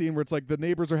have this scene where it's like the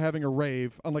neighbors are having a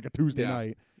rave on like a Tuesday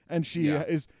night, and she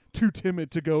is too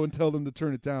timid to go and tell them to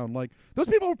turn it down. Like, those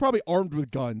people are probably armed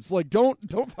with guns. Like, don't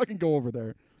fucking go over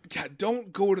there. Yeah,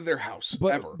 don't go to their house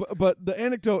ever. But the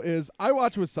anecdote is, I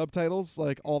watch with subtitles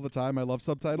like all the time. I love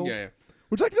subtitles. Yeah.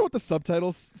 Would you like to know what the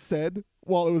subtitles said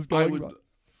while it was going?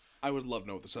 I would love to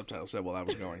know what the subtitle said while that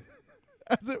was going.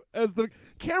 As the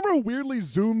camera weirdly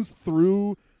zooms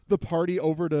through the party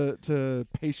over to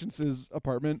Patience's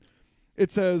apartment,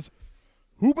 it says,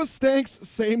 "Hoobastank's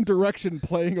Same Direction"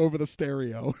 playing over the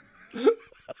stereo.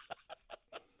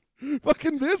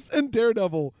 Fucking this and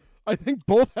Daredevil, I think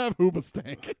both have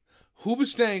Hoobastank.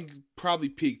 Hoobastank probably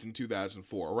peaked in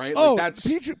 2004, right? Oh, like that's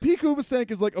peak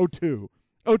Hoobastank is like 02.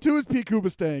 02 is peak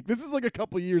Hoobastank. This is like a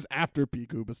couple years after peak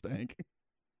Hoobastank.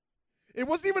 It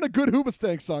wasn't even a good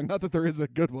Hoobastank song. Not that there is a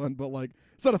good one, but like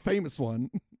it's not a famous one.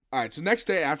 All right, so next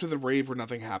day after the rave where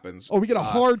nothing happens. Oh, we get a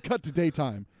hard cut to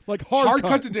daytime. Like hard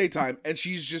cut to daytime, and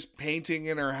she's just painting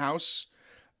in her house.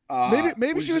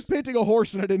 Maybe she was painting a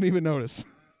horse and I didn't even notice.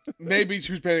 Maybe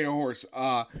she was painting a horse.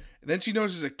 Then she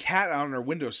notices a cat out on her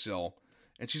windowsill,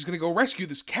 and she's gonna go rescue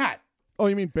this cat. Oh,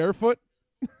 you mean barefoot?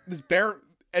 This bear,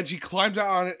 and she climbs out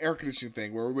on an air conditioning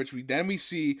thing, which we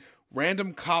see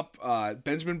random cop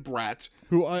Benjamin Bratt,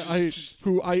 who I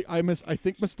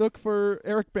think mistook for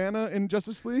Eric Bana in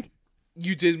Justice League.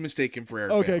 You did mistake him for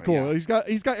Eric. Okay, Bana, cool. Yeah.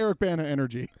 He's got Eric Bana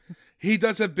energy. He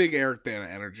does have big Eric Bana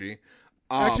energy.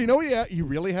 Actually, no, he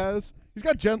really has. He's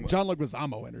got John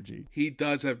Leguizamo energy. He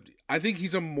does have. I think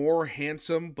he's a more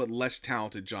handsome but less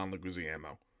talented John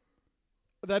Leguizamo.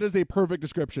 That is a perfect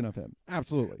description of him.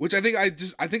 Absolutely. Which I think I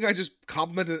just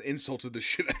complimented and insulted the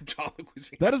shit out of John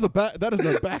Leguizamo. That is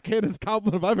a backhanded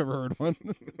compliment if I've ever heard one.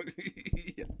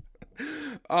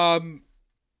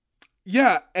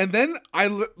 Yeah, and then I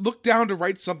looked down to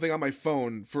write something on my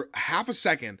phone for half a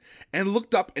second, and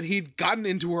looked up, and he'd gotten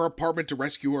into her apartment to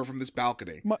rescue her from this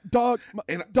balcony. Dog.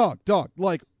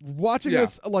 Like, watching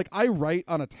this, like, I write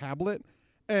on a tablet,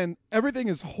 and everything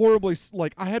is horribly,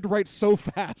 like, I had to write so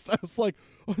fast. I was like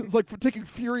taking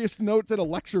furious notes at a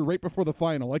lecture right before the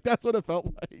final. Like, that's what it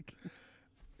felt like.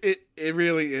 It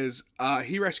really is.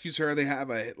 He rescues her. They have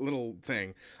a little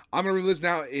thing. I'm gonna read this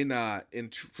now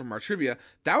from our trivia.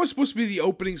 That was supposed to be the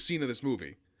opening scene of this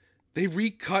movie. They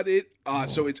recut it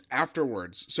so it's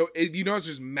afterwards. So you notice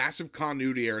there's massive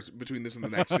continuity errors between this and the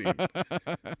next scene.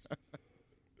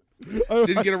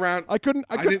 Didn't get around. I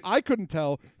couldn't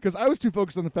tell because I was too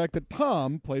focused on the fact that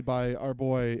Tom, played by our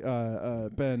boy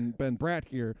Ben Bratt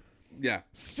here,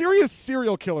 serious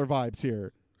serial killer vibes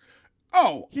here.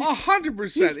 Oh,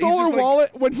 100%. He stole her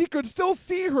wallet when he could still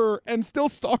see her and still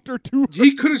stalked her to her.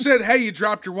 He could have said, "Hey, you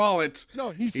dropped your wallet." No,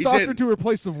 he stalked her to her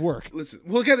place of work. Listen,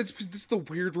 well, again, this is the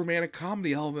weird romantic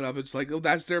comedy element of it. It's like, oh,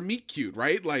 that's their meet cute,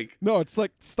 right? Like, no, it's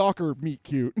like stalker meet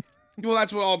cute. Well,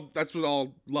 that's what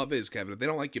all love is, Kevin. If they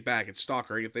don't like you back, it's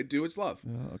stalkering. If they do, it's love.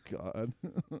 Oh God.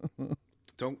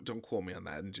 Don't quote me on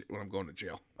that when I'm going to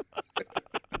jail.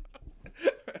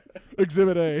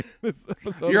 Exhibit A. This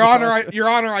episode. Your Honor,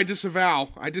 I disavow.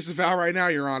 I disavow right now,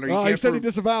 Your Honor. He said he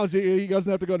disavows. He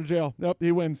doesn't have to go to jail. Yep,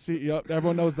 he wins. Yep,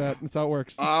 everyone knows that. That's how it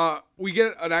works. We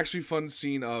get an actually fun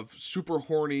scene of super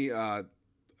horny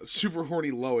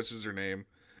Lois is her name.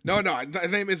 No, her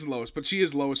name isn't Lois, but she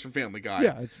is Lois from Family Guy.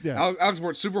 Yeah, Alex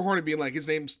Morton, super horny, being like, his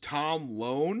name's Tom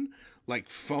Lone, like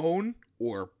phone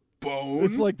or bone.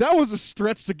 It's like, that was a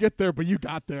stretch to get there, but you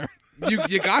got there.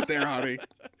 You got there, honey.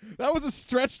 That was a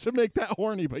stretch to make that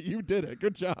horny, but you did it.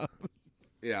 Good job.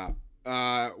 Yeah.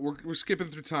 We're skipping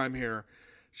through time here.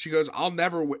 She goes, "I'll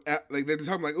never like." They're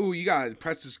talking like, "Ooh, you gotta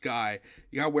impress this guy.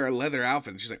 You gotta wear a leather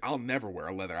outfit." And she's like, "I'll never wear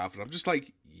a leather outfit." I'm just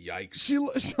like, yikes.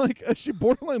 She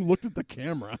borderline looked at the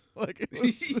camera. Like, it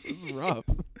was rough.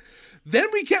 Then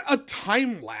we get a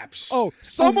time lapse. Oh,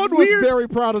 someone was very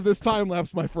proud of this time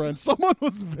lapse, my friend. Someone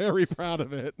was very proud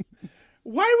of it.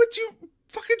 Why would you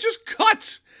fucking just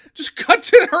cut? Just cut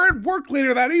to her at work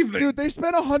later that evening. Dude, they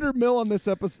spent $100 million on this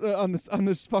episode, on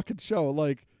this fucking show.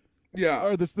 Like, yeah,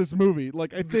 or this movie.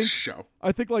 Like, I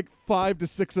think like 5 to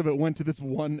 6 of it went to this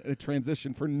one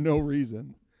transition for no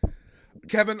reason.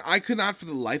 Kevin, I could not for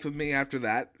the life of me after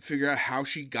that figure out how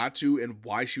she got to and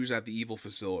why she was at the evil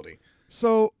facility.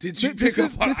 So did she pick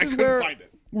up on it? I couldn't find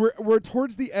it. We're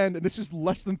towards the end, and this is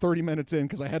less than 30 minutes in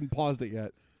because I hadn't paused it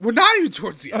yet. We're not even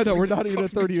towards the end. I know, we're not even at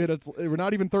 30 minutes. We're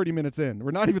not even 30 minutes in. We're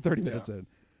not even 30 minutes in.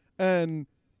 And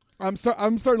I'm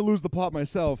starting to lose the plot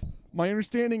myself. My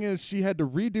understanding is she had to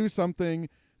redo something,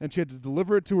 and she had to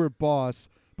deliver it to her boss,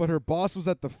 but her boss was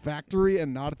at the factory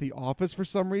and not at the office for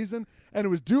some reason, and it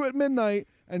was due at midnight,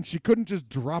 and she couldn't just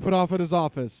drop it off at his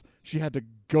office. She had to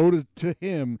go to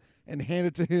him and hand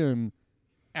it to him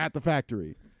at the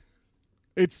factory.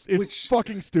 It's Which-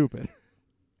 fucking stupid.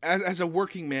 As a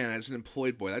working man, as an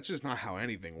employed boy, that's just not how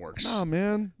anything works. Nah,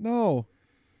 man. No.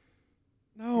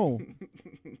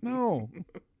 No.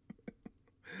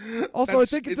 Also, I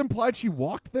think it's implied she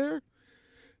walked there.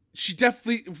 She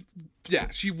definitely, yeah,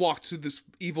 she walked to this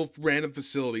evil random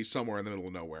facility somewhere in the middle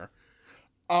of nowhere.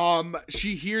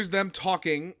 She hears them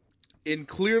talking in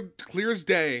clear as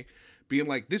day, being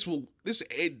like, this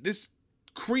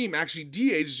cream actually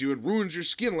de-ages you and ruins your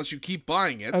skin unless you keep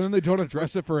buying it. And then they don't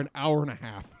address it for an hour and a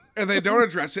half. And they don't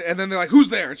address it, and then they're like, who's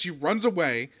there? And she runs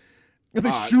away, And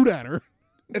they shoot at her.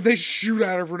 and they shoot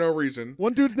at her for no reason.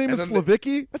 One dude's name And is then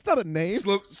Slavicki. That's not a name.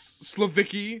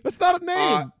 Slavicki. That's not a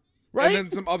name. Right?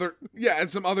 And then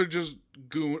some other just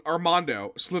goon,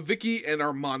 Armando. Slavicki and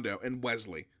Armando and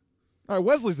Wesley. All right,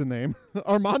 Wesley's a name.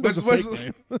 Armando's a fake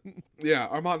Wesley's- name. Yeah,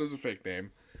 Armando's a fake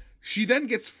name. She then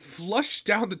gets flushed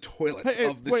down the toilets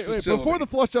of this wait, facility. before the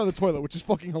flush down the toilet, which is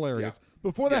fucking hilarious.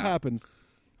 Before that Yeah. happens,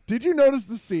 did you notice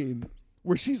the scene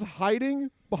where she's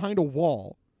hiding behind a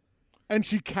wall and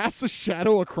she casts a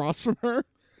shadow across from her?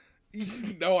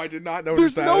 No, I did not notice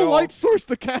There's that at no all. light source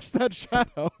to cast that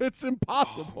shadow. It's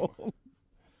impossible.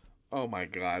 Oh my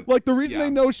god. Like, the reason Yeah. they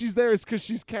know she's there is because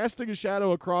she's casting a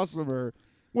shadow across from her.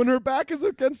 When her back is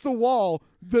against the wall,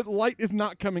 the light is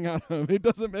not coming out of it. It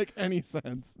doesn't make any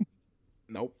sense.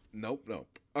 Nope.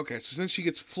 Okay, so then she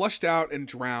gets flushed out and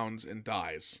drowns and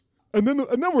dies. And then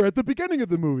we're at the beginning of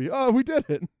the movie. Oh, we did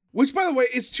it. Which, by the way,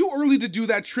 it's too early to do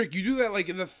that trick. You do that like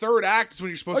in the third act is when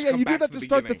you're Oh supposed to yeah, come you back do that to to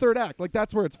start the beginning. third act. Like,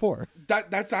 that's where it's for.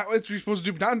 That's not what you're supposed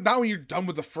to do. Not when you're done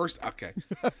with the first. Okay,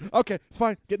 Okay, it's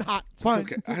fine. Getting hot. It's fine.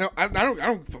 okay. I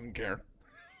don't fucking care.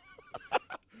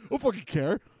 I don't fucking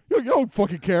care. You don't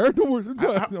fucking care. Don't worry.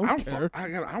 I don't care. I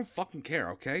don't fucking care.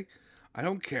 Okay, I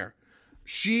don't care.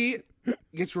 She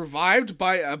gets revived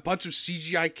by a bunch of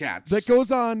CGI cats. That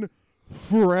goes on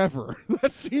forever.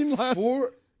 That scene lasts.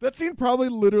 That scene probably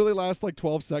literally lasts like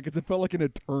 12 seconds. It felt like an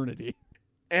eternity.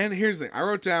 And here's the thing. I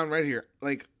wrote down right here.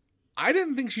 Like, I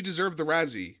didn't think she deserved the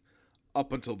Razzie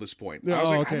up until this point. Yeah, I was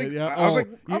oh, like, okay, I think, yeah, I was oh, like,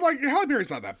 you- I'm like, Halle Berry's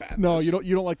not that bad. No, you don't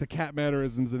like the cat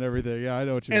mannerisms and everything. Yeah, I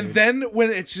know what you mean. And then when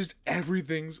it's just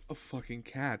everything's a fucking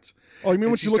cat. Oh, you mean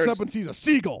and when she she looks starts- up and sees a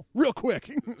seagull real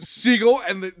quick? Seagull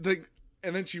and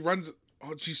and then she runs.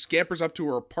 Oh, she scampers up to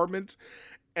her apartment,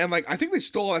 and like I think they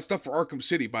stole all that stuff for Arkham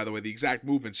City. By the way, the exact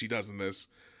movement she does in this.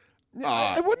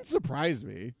 It wouldn't surprise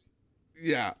me.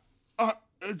 Yeah.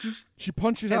 It just She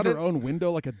punches And out her then- own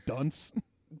window like a dunce.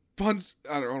 punts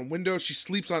out her own window. She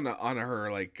sleeps on her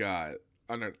like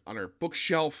on her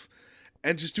bookshelf,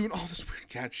 and just doing all this weird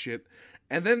cat shit.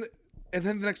 And then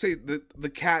the next day, the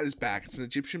cat is back. It's an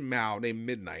Egyptian Mao named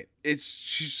Midnight.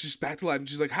 She's just back to life, and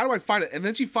she's like, "How do I find it?" And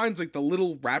then she finds like the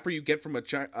little wrapper you get from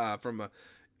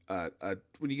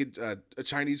when you get a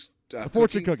Chinese A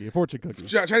fortune cookie.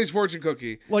 Chinese fortune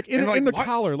cookie. Like in And the what?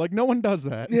 collar. Like no one does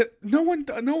that. Yeah, no one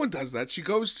does that. She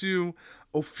goes to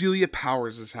Ophelia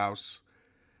Powers' house,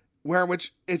 where in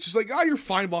which it's just like, oh, you're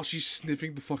fine, while she's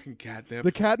sniffing the fucking catnip.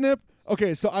 The catnip.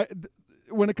 Okay, so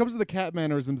when it comes to the cat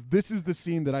mannerisms, this is the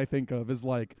scene that I think of is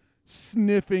like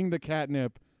sniffing the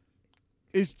catnip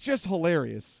is just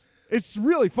hilarious. It's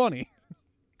really funny.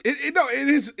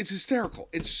 It's hysterical.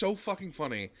 It's so fucking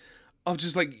funny. Of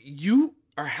just like, you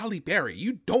are Halle Berry.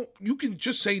 You can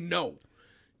just say no.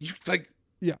 You like,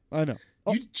 Yeah, I know.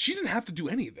 she didn't have to do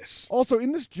any of this. Also,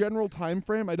 in this general time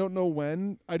frame, I don't know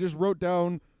when, I just wrote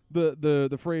down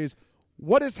the phrase,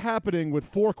 "What is happening?" with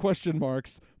 4 question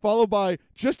marks, followed by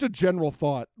just a general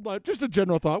thought. Like, just a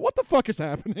general thought. What the fuck is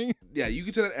happening? Yeah, you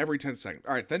can say that every 10 seconds.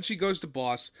 All right, then she goes to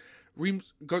boss.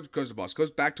 Reams goes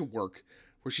back to work,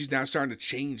 where she's now starting to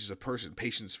change as a person.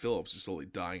 Patience Phillips is slowly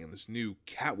dying, and this new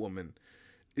Catwoman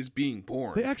is being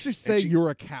born. They actually say you're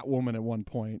a Catwoman at one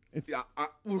point. It's Yeah,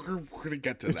 we're gonna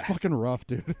get to it's that. fucking rough,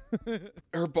 dude.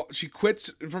 She quits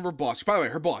from her boss. By the way,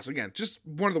 her boss, again, just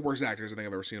one of the worst actors I think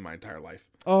I've ever seen in my entire life.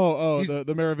 Oh,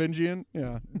 the Merovingian?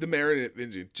 Yeah. The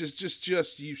Merovingian. Just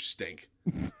you stink.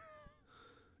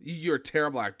 You're a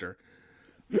terrible actor.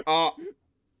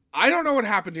 I don't know what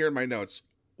happened here in my notes.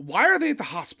 Why are they at the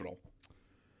hospital?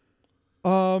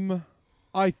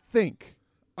 I think.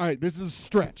 All right, this is a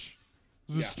stretch.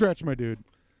 This is a stretch, my dude.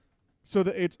 So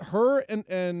it's her and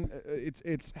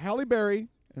it's Halle Berry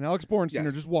and Alex Bornstein are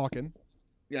Yes. just walking,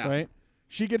 Yeah. right?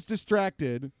 She gets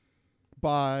distracted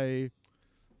by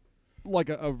like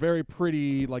a very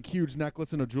pretty, like, huge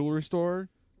necklace in a jewelry store,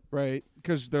 right?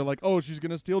 Because they're like, oh, she's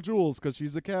gonna steal jewels because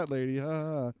she's a cat lady. Ha,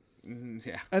 ha, ha.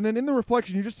 Yeah. And then in the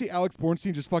reflection, you just see Alex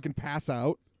Bornstein just fucking pass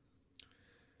out.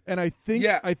 And I think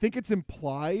it's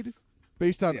implied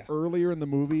based on Yeah. earlier in the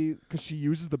movie because she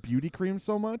uses the beauty cream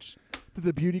so much. that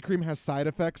the beauty cream has side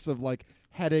effects of like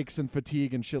headaches and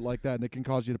fatigue and shit like that, and it can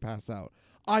cause you to pass out.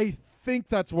 I think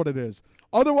that's what it is.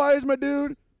 Otherwise, my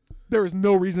dude, there is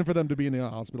no reason for them to be in the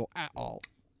hospital at all.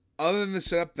 Other than the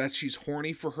setup that she's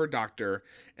horny for her doctor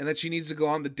and that she needs to go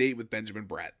on the date with Benjamin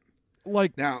Bratt.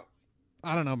 Like, Now,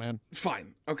 I don't know, man.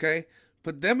 fine, okay?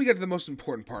 But then we get to the most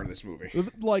important part of this movie.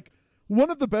 Like,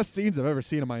 one of the best scenes I've ever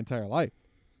seen in my entire life.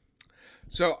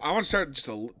 So I want to start just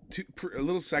a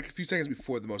few seconds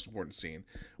before the most important scene,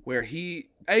 where she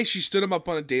stood him up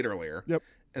on a date earlier. Yep.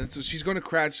 And so she's going to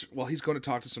crash while he's going to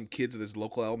talk to some kids at this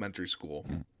local elementary school.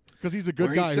 Because he's a good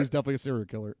Where he guy sa- who's definitely a serial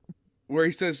killer. Where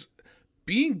he says,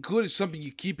 being good is something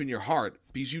you keep in your heart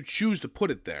because you choose to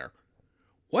put it there.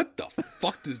 What the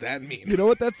fuck does that mean? You know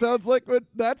what that sounds like?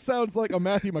 That sounds like a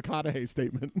Matthew McConaughey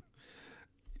statement.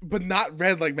 But not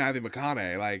read like Matthew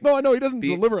McConaughey. Like, No, I know he doesn't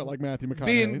deliver it like Matthew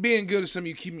McConaughey. being good is something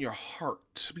you keep in your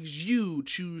heart because you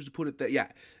choose to put it there. Yeah,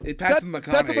 it passes the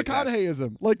McConaughey That's a test.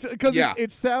 McConaugheyism. Like, because Yeah.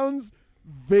 it sounds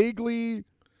vaguely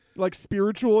like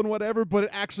spiritual and whatever, but it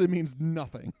actually means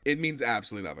nothing. It means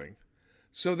absolutely nothing.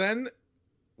 So then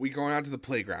we go out to the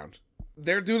playground.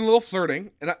 They're doing a little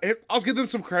flirting, and I'll give them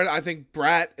some credit. I think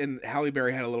Bratt and Halle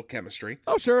Berry had a little chemistry.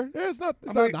 Oh, sure. Yeah, it's not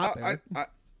there.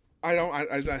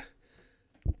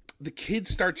 The kids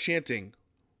start chanting,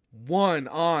 1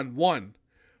 on 1,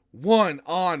 1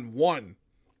 on 1.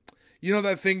 You know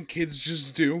that thing kids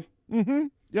just do? Mm-hmm.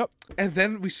 Yep. And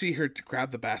then we see her to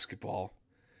grab the basketball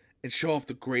and show off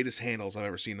the greatest handles I've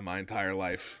ever seen in my entire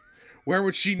life. Where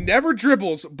which she never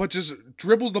dribbles, but just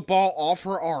dribbles the ball off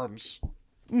her arms.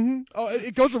 Mm-hmm. Oh,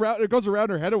 it goes around. It goes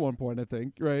around her head at one point, I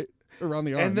think. Right around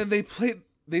the arms. And then they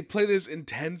play this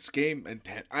intense game.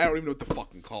 I don't even know what to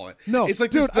fucking call it. No, it's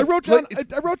like dude. this, I wrote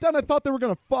down. I thought they were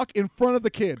gonna fuck in front of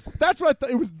the kids. That's what I thought.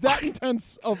 It was that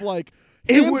intense. Of like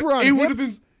hands were on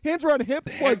hips. Hands were on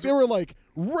hips. Like they were like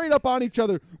right up on each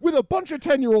other with a bunch of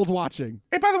 10-year-olds watching.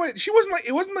 And by the way,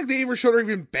 it wasn't like they ever showed her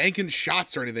even banking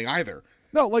shots or anything either.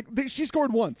 No, like she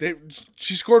scored once.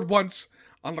 She scored once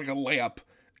on like a layup,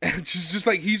 and she's just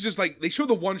like they showed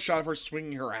the one shot of her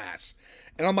swinging her ass,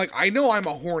 and I'm like, I know I'm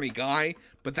a horny guy,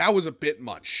 but that was a bit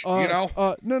much, you know?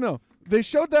 No. They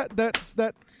showed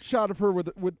that shot of her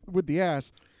with the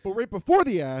ass, but right before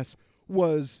the ass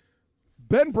was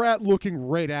Ben Bratt looking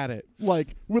right at it,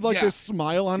 like with this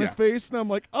smile on his face, and I'm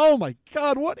like, oh my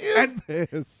god, what is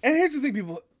this? And here's the thing,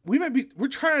 people. We're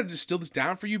trying to distill this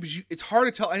down for you because it's hard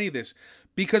to tell any of this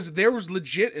because there was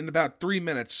legit in about 3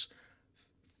 minutes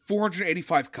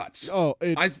 485 cuts. Oh,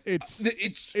 it's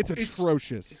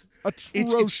atrocious.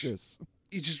 Atrocious.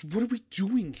 It's just, what are we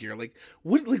doing here? Like,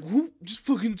 what? Like, who? Just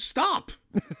fucking stop.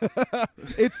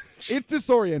 It's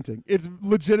disorienting. It's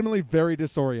legitimately very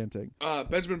disorienting.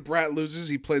 Benjamin Bratt loses.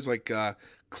 He plays like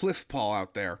Cliff Paul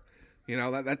out there. You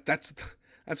know that's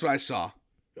what I saw.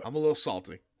 I'm a little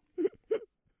salty.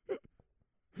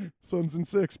 Sons in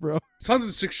 6, bro. Sons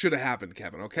in 6 should have happened,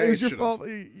 Kevin. Okay, it was your fault.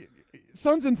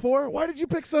 Sons in 4? Why did you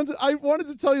pick Sons? I wanted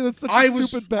to tell you that's such a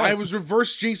stupid bet. I was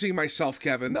reverse jinxing myself,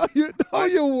 Kevin. No,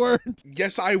 you weren't.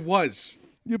 Yes, I was.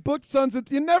 You booked Sons in.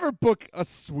 You never book a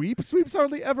sweep. Sweeps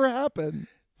hardly ever happen.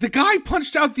 The guy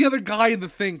punched out the other guy in the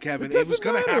thing, Kevin. It was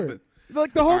going to happen.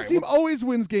 Like the home team always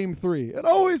wins game 3. It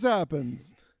always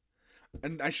happens.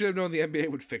 And I should have known the NBA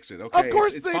would fix it. Okay, of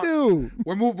course they do.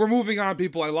 We're moving on,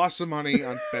 people. I lost some money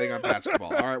on betting on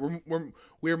basketball. All right,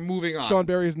 we're moving on. Sean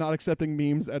Barry is not accepting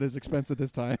memes at his expense at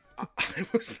this time.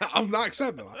 I'm not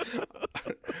accepting.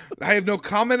 I have no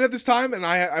comment at this time, and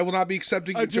I will not be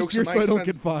accepting your jokes at my expense. I don't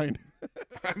get fined.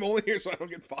 I'm only here so I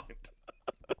don't get fined.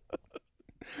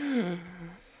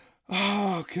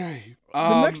 Okay.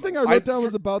 The next thing I wrote down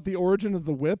was about the origin of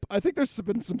the whip. I think there's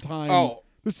been some time.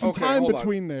 There's some time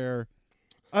between there.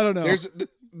 I don't know.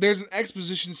 There's an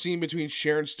exposition scene between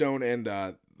Sharon Stone and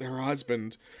her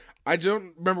husband. I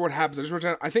don't remember what happens. I just wrote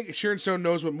down. I think Sharon Stone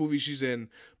knows what movie she's in,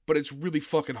 but it's really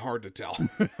fucking hard to tell.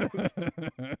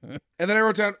 And then I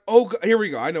wrote down. Oh, here we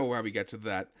go. I know how we get to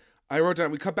that. I wrote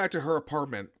down. We cut back to her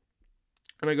apartment,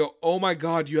 and I go, "Oh my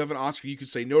god, you have an Oscar. You can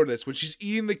say no to this." When she's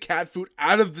eating the cat food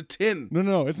out of the tin.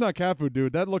 No, it's not cat food,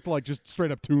 dude. That looked like just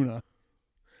straight up tuna.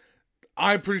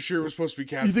 I'm pretty sure it was supposed to be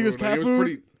cat food. You think it was cat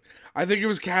food? I think it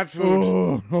was cat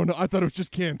food. Oh no, I thought it was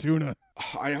just canned tuna.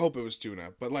 I hope it was tuna,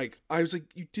 but I was like,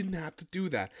 you didn't have to do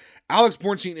that. Alex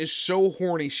Bornstein is so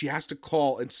horny, she has to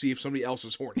call and see if somebody else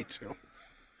is horny too.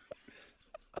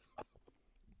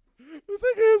 The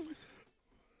thing is,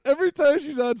 every time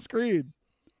she's on screen,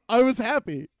 I was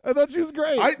happy. I thought she was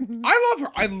great. I love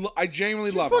her. I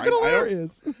genuinely love her. She's fucking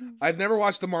hilarious. I've never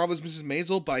watched The Marvelous Mrs.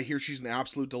 Maisel, but I hear she's an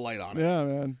absolute delight on it. Yeah,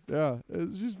 man. Yeah,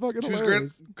 she's fucking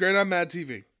hilarious. She was great on Mad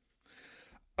TV.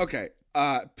 Okay,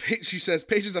 She says,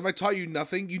 Patience, have I taught you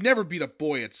nothing? You never beat a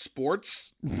boy at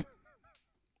sports.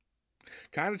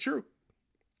 Kind of true.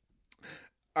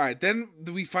 All right, then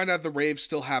we find out the rave's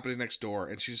still happening next door,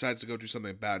 and she decides to go do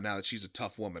something about it now that she's a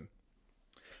tough woman.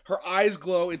 Her eyes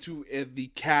glow into the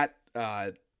cat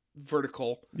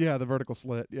vertical. Yeah, the vertical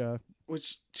slit, yeah.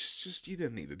 Which, just you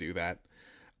didn't need to do that.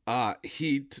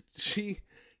 She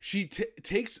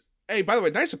takes... Hey, by the way,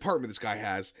 nice apartment this guy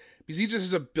has, because he just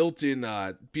has a built-in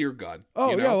beer gun.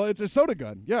 Oh, you know? yeah, well, it's a soda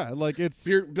gun. Yeah, like it's...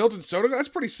 Built-in soda gun? That's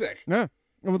pretty sick. Yeah.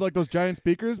 And with like those giant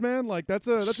speakers, man, like that's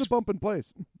a bump in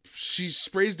place. She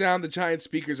sprays down the giant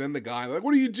speakers and the guy, like,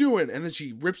 what are you doing? And then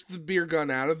she rips the beer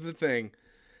gun out of the thing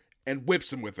and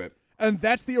whips him with it. And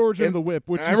that's the origin of the whip,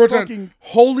 which I is wrote fucking... down,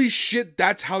 holy shit,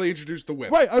 that's how they introduced the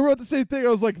whip. Right, I wrote the same thing. I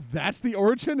was like, that's the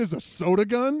origin, is a soda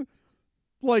gun?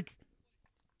 Like,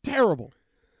 terrible.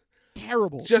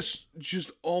 Terrible. Just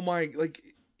oh my, like,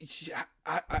 yeah,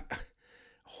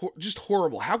 just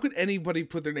horrible. How could anybody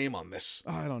put their name on this?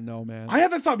 I don't know, man. I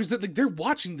had that thought because like they're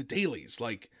watching the dailies.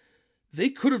 Like, they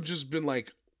could have just been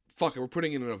like, fuck it, we're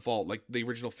putting it in a vault, like the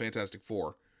original Fantastic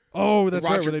Four. Oh, that's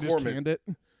right, Roger where they Corman. just canned it.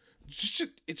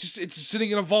 It's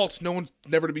sitting in a vault. No one's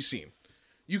never to be seen.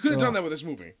 You could have done that with this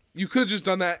movie. You could have just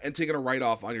done that and taken a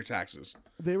write-off on your taxes.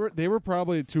 They were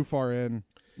probably too far in,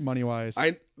 money-wise.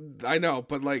 I know,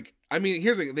 but like, I mean,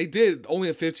 here's the thing. They did only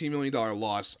a $15 million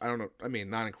loss. I don't know. I mean,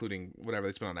 not including whatever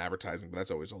they spent on advertising, but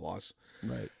that's always a loss.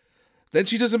 Right. Then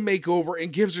she does a makeover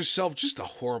and gives herself just a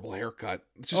horrible haircut.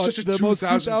 It's just such a the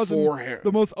 2004 hair.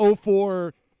 The most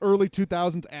 04, early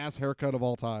 2000s ass haircut of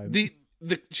all time.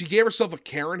 She gave herself a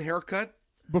Karen haircut.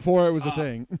 Before it was a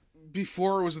thing.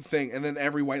 Before it was a thing, and then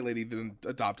every white lady then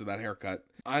adopted that haircut.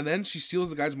 And then she steals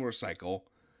the guy's motorcycle.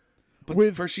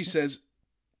 But first she says...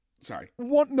 Sorry.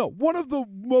 One of the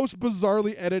most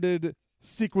bizarrely edited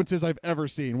sequences I've ever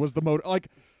seen was the motor. Like,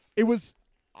 it was...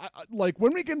 like,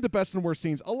 when we get into best and worst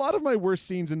scenes, a lot of my worst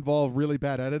scenes involve really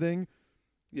bad editing.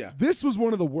 Yeah. This was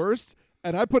one of the worst,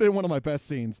 and I put it in one of my best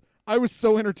scenes. I was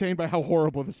so entertained by how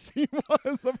horrible the scene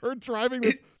was of her driving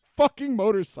this fucking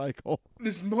motorcycle.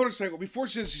 This motorcycle, before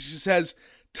she says,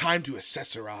 time to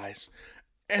accessorize.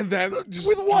 And then just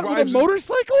with what? With a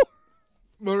motorcycle?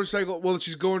 Motorcycle. Well,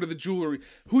 she's going to the jewelry.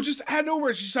 Who just had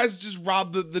nowhere. She decides to just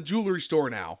rob the jewelry store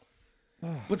now.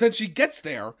 But then she gets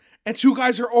there, and two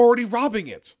guys are already robbing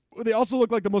it. They also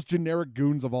look like the most generic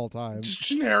goons of all time. Just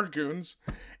generic goons.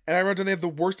 And I wrote down they have the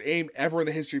worst aim ever in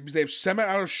the history because they have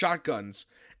semi-auto shotguns,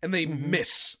 and they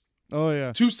miss. Oh,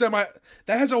 yeah. That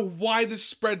has a widest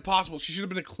spread possible. She should have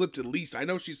been clipped at least. I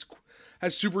know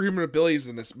has superhuman abilities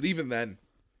in this, but even then.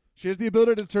 She has the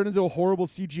ability to turn into a horrible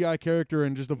CGI character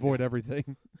and just avoid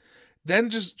everything. Then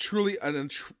just truly an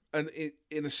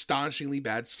astonishingly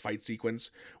bad fight sequence,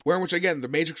 where in which, again, the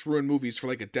Matrix ruined movies for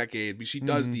like a decade. She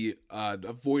does the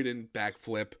avoidant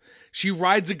backflip. She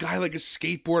rides a guy like a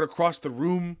skateboard across the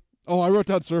room. Oh, I wrote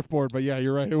down surfboard, but yeah,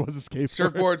 you're right. It was a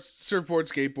skateboard. Surfboard,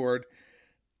 skateboard.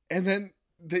 And then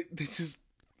they just...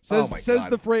 Says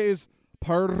the phrase,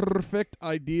 perfect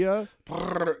idea.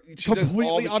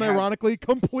 Completely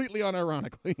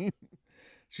unironically.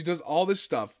 She does all this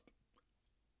stuff.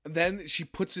 And then she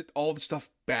puts all the stuff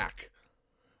back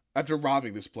after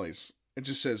robbing this place and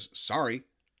just says, sorry.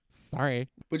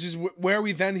 Which is where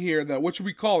we then hear that, what should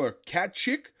we call her? Cat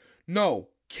chick? No,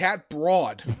 cat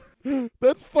broad.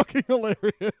 That's fucking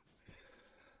hilarious.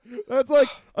 That's like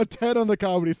a 10 on the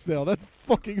comedy scale. That's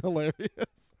fucking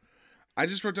hilarious. I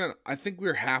just wrote down, I think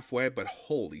we're halfway, but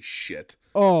holy shit.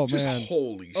 Oh, just man.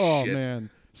 Holy shit. Oh,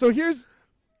 man. So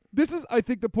this is, I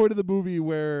think, the point of the movie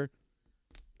where...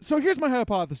 So here's my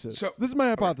hypothesis. This is my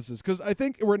hypothesis, because I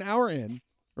think we're an hour in,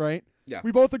 right? Yeah.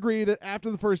 We both agree that after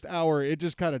the first hour, it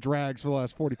just kind of drags for the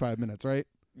last 45 minutes, right?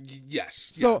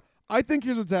 Yes. So I think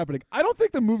here's what's happening. I don't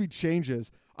think the movie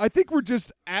changes. I think we're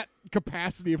just at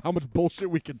capacity of how much bullshit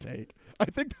we can take. I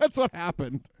think that's what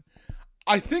happened.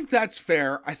 I think that's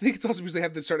fair. I think it's also because they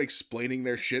have to start explaining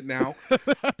their shit now.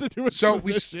 They have to do a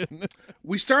transition.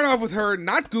 We start off with her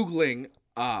not Googling,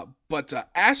 but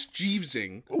Ask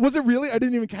Jeevesing. Was it really? I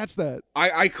didn't even catch that.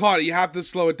 I caught it. You have to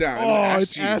slow it down. Oh,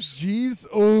 it's Ask Jeeves?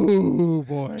 Oh,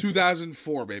 boy.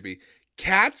 2004, baby.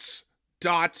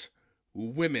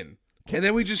 Cats.women. And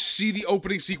then we just see the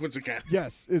opening sequence again.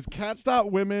 Yes, is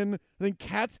cats.women. I think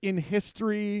cats in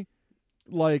history,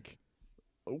 like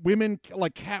women,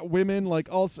 like cat women,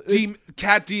 like also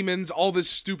cat demons, all this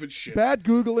stupid shit. Bad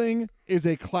Googling is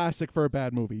a classic for a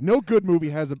bad movie. No good movie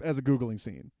has a Googling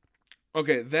scene.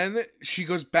 Okay, then she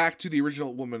goes back to the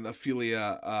original woman,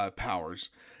 Ophelia Powers.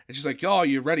 And she's like, "Yo,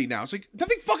 you ready now?" It's like,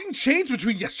 nothing fucking changed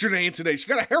between yesterday and today. She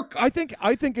got a haircut. I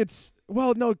think it's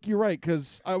Well, no, you're right,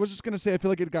 because I was just going to say I feel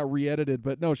like it got re-edited,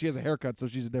 but no, she has a haircut, so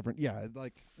she's a different... Yeah,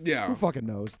 like, Yeah. who fucking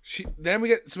knows? Then we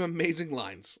get some amazing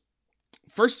lines.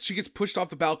 First, she gets pushed off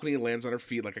the balcony and lands on her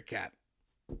feet like a cat.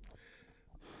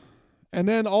 And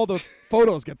then all the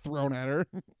photos get thrown at her.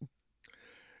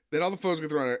 Then all the photos get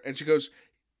thrown at her, and she goes,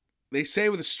 they say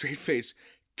with a straight face,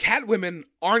 cat women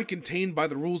aren't contained by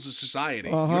the rules of society.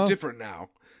 You're different now.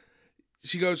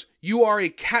 She goes, you are a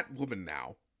cat woman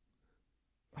now.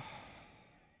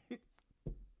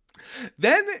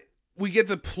 Then we get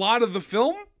the plot of the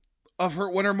film of her,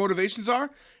 what her motivations are.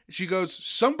 She goes,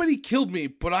 somebody killed me,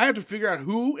 but I have to figure out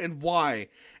who and why.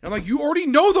 And I'm like, you already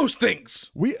know those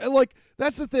things. We like,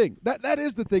 that's the thing. That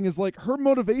is the thing, is like her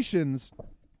motivations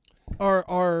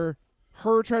are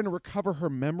her trying to recover her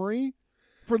memory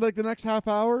for like the next half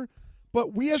hour,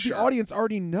 but we as the audience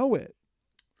already know it.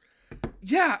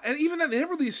 Yeah, and even then, they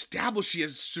never really establish she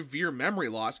has severe memory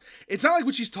loss. It's not like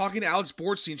when she's talking to Alex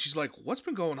Borstein, she's like, what's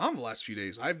been going on the last few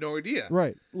days? I have no idea.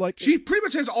 Right. Like, she pretty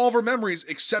much has all of her memories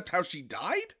except how she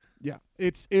died. Yeah.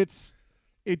 It's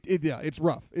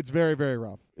rough. It's very, very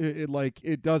rough.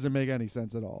 It doesn't make any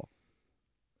sense at all.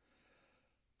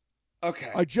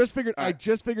 Okay. I just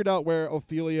figured out where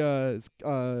Ophelia's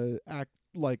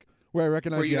where I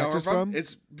recognize the actress from.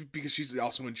 It's because she's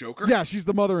also in Joker. Yeah, she's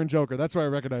the mother in Joker. That's where I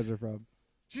recognize her from.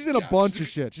 She's in a bunch of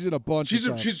shit. She's in a bunch of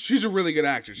stuff. She's a really good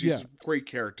actress. She's a great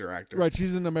character actor. Right,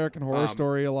 she's in American Horror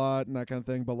Story a lot and that kind of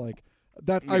thing, but like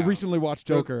that I recently watched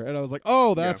Joker and I was like,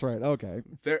 "Oh, that's right. Okay."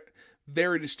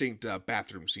 Very distinct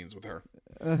bathroom scenes with her.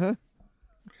 Uh-huh.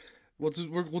 We'll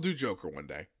do Joker one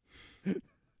day.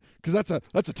 Cuz that's a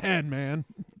 10, man.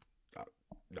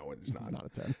 No, it's not. It's not a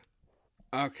 10.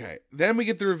 Okay. Then we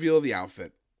get the reveal of the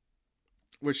outfit.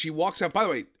 Where she walks out. By the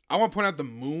way, I want to point out the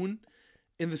moon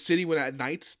in the city when at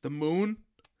nights, the moon.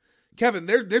 Kevin,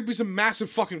 there'd be some massive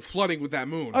fucking flooding with that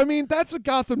moon. I mean, that's a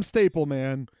Gotham staple,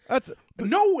 man.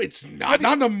 No, it's not.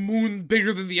 Not a moon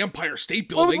bigger than the Empire State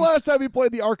Building. When was the last time you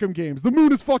played the Arkham games? The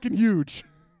moon is fucking huge.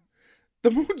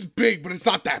 The moon's big, but it's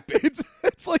not that big.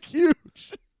 It's like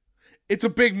huge. It's a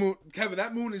big moon. Kevin,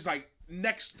 that moon is like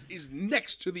next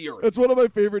to the Earth. It's one of my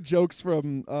favorite jokes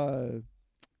from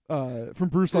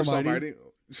Bruce Almighty.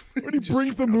 When he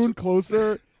brings the moon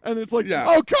closer, and it's like,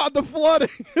 oh god, the flooding,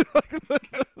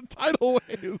 the tidal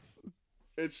waves.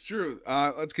 It's true.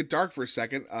 Let's get dark for a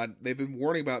second. They've been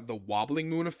warning about the wobbling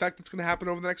moon effect that's going to happen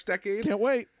over the next decade. Can't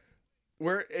wait.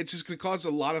 Where it's just going to cause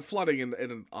a lot of flooding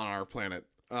on our planet,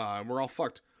 and we're all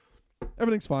fucked.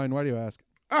 Everything's fine. Why do you ask?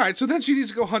 All right, so then she needs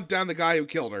to go hunt down the guy who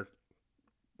killed her.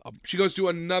 She goes to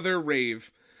another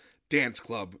rave dance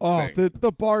club. Thing.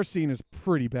 The bar scene is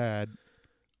pretty bad.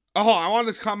 Oh, I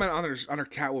wanted to comment on her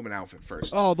Catwoman outfit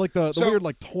first. Oh, like the weird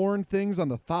like torn things on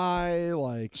the thigh,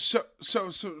 like so.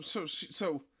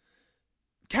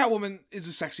 Catwoman is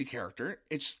a sexy character.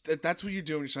 That's what you're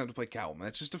doing. You're trying to play Catwoman.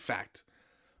 That's just a fact.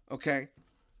 Okay,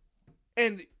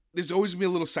 and there's always gonna be a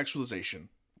little sexualization,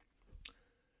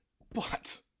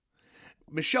 but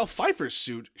Michelle Pfeiffer's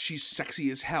suit, she's sexy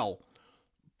as hell.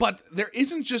 But there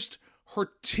isn't just her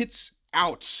tits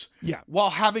out while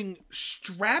having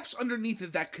straps underneath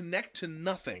it that connect to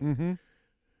nothing. Mm-hmm.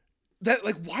 That,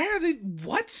 like, why are they,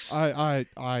 what? I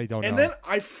don't know. And then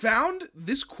I found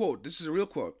this quote. This is a real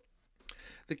quote.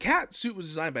 The cat suit was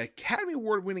designed by Academy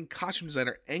Award-winning costume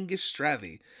designer Angus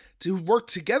Strathy to work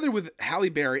together with Halle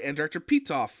Berry and director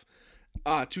Pitoff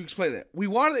to explain it. We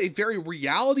wanted a very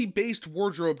reality-based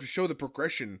wardrobe to show the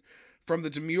progression from the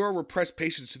demure, repressed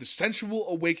patience to the sensual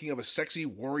awakening of a sexy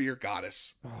warrior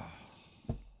goddess.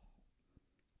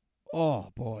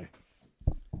 Oh, boy.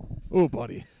 Oh,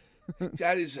 buddy.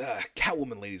 That is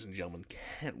Catwoman, ladies and gentlemen.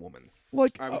 Catwoman.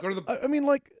 Like, all right, we'll go to the... I mean,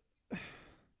 like...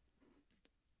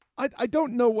 I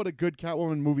don't know what a good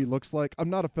Catwoman movie looks like. I'm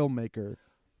not a filmmaker.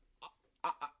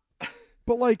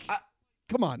 But, like,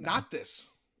 come on now. Not this.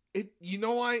 You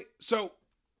know why? So,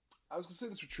 I was going to say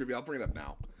this for trivia. I'll bring it up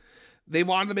now. They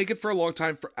wanted to make it for a long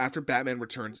time after Batman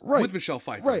Returns with Michelle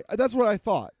Pfeiffer. Right. That's what I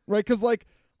thought. Right. Because, like,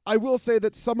 I will say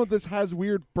that some of this has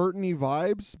weird Burton-y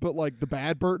vibes, but, like, the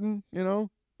bad Burton, you know?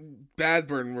 Bad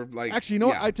Burton were like... Actually, you know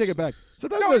what? I take it back.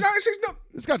 Sometimes no.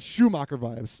 It's got Schumacher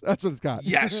vibes. That's what it's got.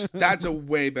 Yes. That's a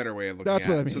way better way of looking at it. That's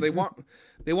what I mean. So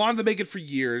they wanted to make it for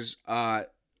years.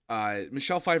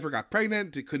 Michelle Pfeiffer got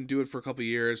pregnant. They couldn't do it for a couple of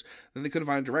years. Then they couldn't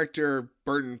find a director.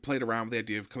 Burton played around with the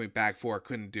idea of coming back for it.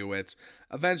 Couldn't do it.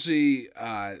 Eventually,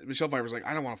 Michelle Pfeiffer was like,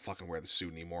 I don't want to fucking wear the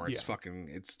suit anymore.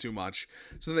 It's too much.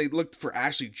 So they looked for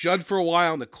Ashley Judd for a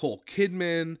while, Nicole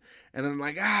Kidman. And then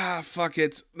like, fuck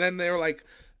it. Then they were like...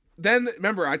 Then,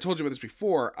 remember, I told you about this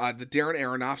before, the Darren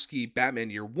Aronofsky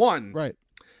Batman Year One. Right.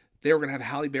 They were going to have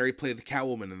Halle Berry play the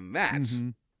Catwoman in that. Mm-hmm.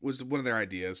 was one of their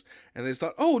ideas, and they just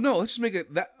thought, oh no, let's just make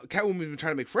it that Catwoman we've been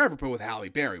trying to make forever, but with Halle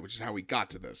Berry, which is how we got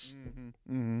to this.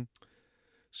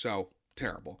 So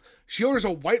terrible. She orders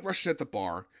a White Russian at the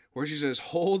bar, where she says,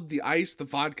 hold the ice, the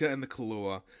vodka, and the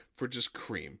Kahlua for just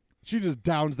cream. She just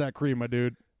downs that cream, my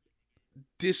dude.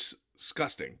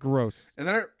 Disgusting. Gross. And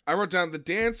then I wrote down the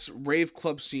dance rave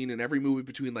club scene in every movie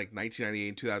between like 1998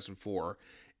 and 2004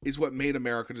 is what made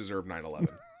America deserve 9/11.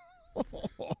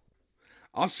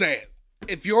 I'll say it.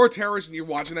 If you're a terrorist and you're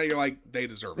watching that, you're like, they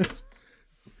deserve it.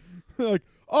 Like,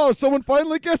 oh, someone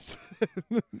finally gets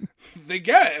it. They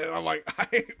get it. I'm like,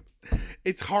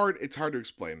 it's hard to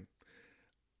explain.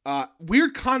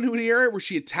 Weird continuity error where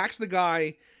she attacks the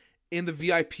guy in the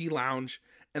VIP lounge,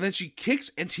 and then she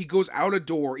kicks and he goes out a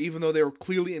door, even though they were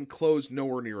clearly enclosed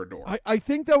nowhere near a door. I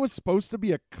think that was supposed to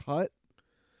be a cut.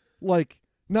 Like,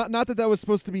 not that was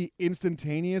supposed to be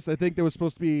instantaneous. I think there was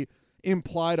supposed to be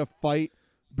implied a fight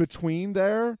between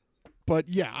there. But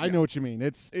yeah, I know what you mean.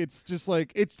 It's just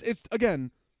like it's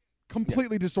again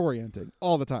completely disorienting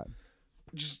all the time.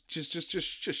 Just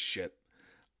shit.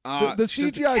 The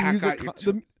CGI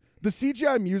music, the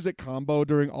CGI music combo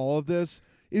during all of this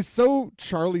is so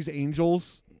Charlie's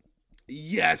Angels.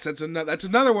 Yes, that's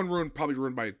another one probably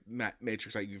ruined by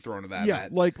Matrix. That you throw into that. Yeah,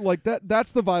 like that.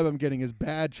 That's the vibe I'm getting is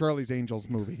bad Charlie's Angels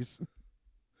movies.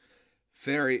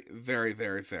 Very, very,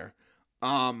 very fair.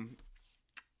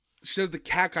 She does the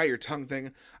cat got your tongue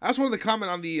thing. I also wanted to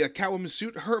comment on the Catwoman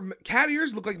suit. Her cat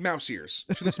ears look like mouse ears.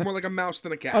 She looks more like a mouse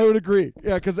than a cat. I would agree.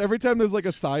 Yeah, because every time there's like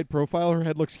a side profile, her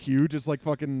head looks huge. It's like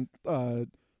fucking Tom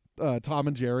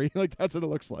and Jerry. Like that's what it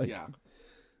looks like. Yeah.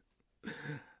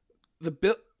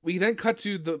 We then cut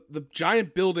to the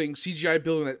giant building, CGI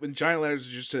building that in giant letters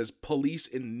just says police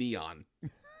in neon.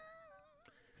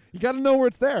 You got to know where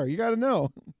it's there. You got to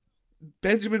know.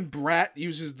 Benjamin Bratt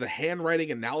uses the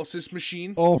handwriting analysis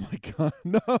machine. Oh my god.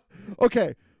 No.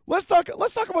 Okay. Let's talk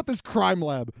about this crime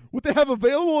lab. What they have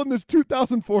available in this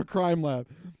 2004 crime lab.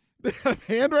 They have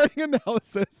handwriting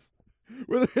analysis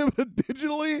where they're able to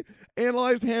digitally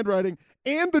analyze handwriting,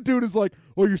 and the dude is like,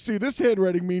 "Well, you see, this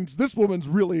handwriting means this woman's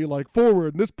really like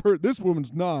forward, and this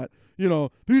woman's not. You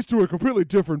know, these two are completely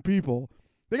different people."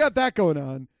 They got that going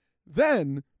on.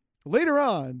 Then later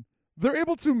on, they're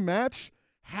able to match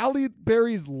Halle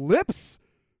Berry's lips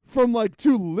from like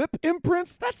 2 lip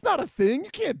imprints. That's not a thing.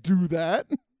 You can't do that.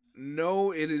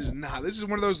 No, it is not. This is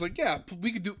one of those like, yeah,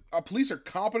 we could do. Police are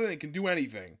competent and can do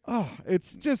anything. Oh,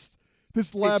 it's just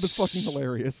this lab is fucking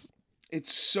hilarious.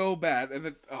 It's so bad,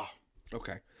 and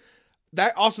okay.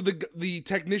 That also the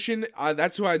technician.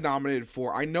 That's who I nominated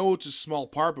for. I know it's a small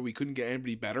part, but we couldn't get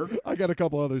anybody better. I got a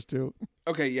couple others too.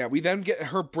 Okay, yeah. We then get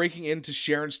her breaking into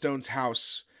Sharon Stone's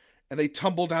house, and they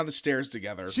tumble down the stairs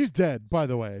together. She's dead, by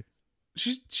the way.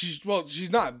 She's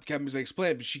not. Kevin, as I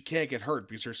explained, but she can't get hurt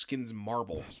because her skin's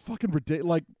marble. It's fucking ridiculous.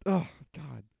 Like, oh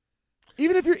god.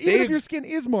 Even if your skin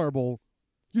is marble,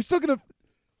 you're still gonna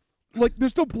like.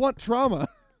 There's still blunt trauma.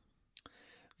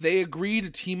 They agree to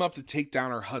team up to take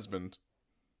down her husband.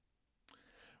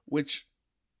 Which,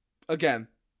 again,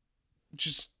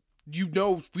 just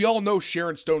we all know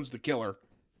Sharon Stone's the killer.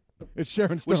 It's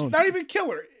Sharon Stone. Which not even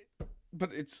killer,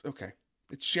 but it's okay.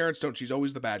 It's Sharon Stone. She's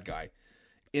always the bad guy.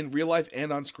 In real life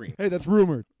and on screen. Hey, that's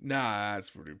rumored. Nah, that's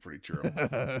pretty true.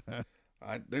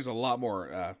 There's a lot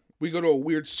more. We go to a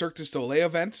weird Cirque du Soleil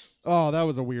event. Oh, that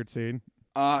was a weird scene.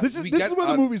 This is where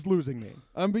the movie's losing me.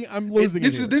 I'm losing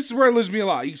it. This is where it loses me a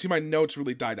lot. You can see my notes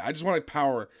really died. I just want to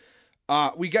power.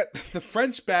 We get the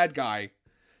French bad guy,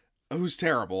 who's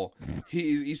terrible.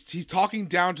 He's talking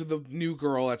down to the new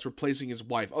girl that's replacing his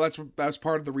wife. Oh, that's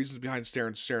part of the reasons behind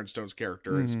Sharon Stone's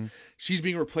character is she's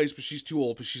being replaced, but she's too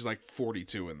old. But she's like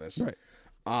 42 in this.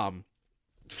 Right.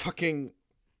 Fucking.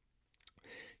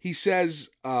 He says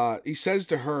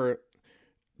to her,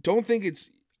 "Don't think it's.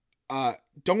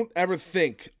 Don't ever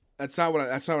think that's not what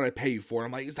I pay you for." And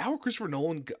I'm like, is that what Christopher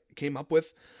Nolan came up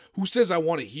with? Who says I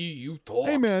want to hear you talk?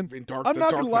 Hey man, I'm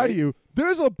not gonna lie to you.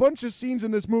 There's a bunch of scenes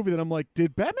in this movie that I'm like,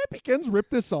 did Batman Begins rip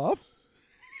this off?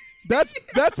 That's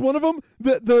one of them.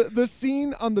 The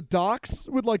scene on the docks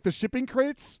with like the shipping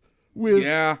crates with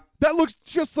that looks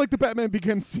just like the Batman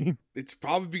Begins scene. It's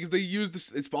probably because they use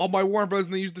this. It's all by Warner Brothers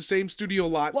and they use the same studio a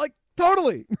lot. Like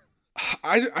totally.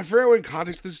 I forget what in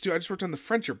context this is too. I just wrote down the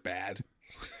French are bad.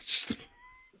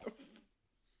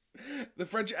 The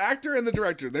French actor and the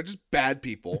director, they're just bad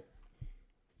people.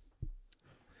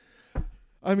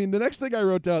 I mean, the next thing I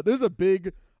wrote down,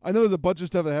 I know there's a bunch of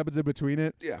stuff that happens in between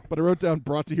it. Yeah. But I wrote down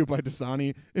brought to you by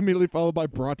Dasani, immediately followed by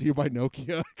brought to you by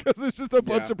Nokia, because it's just a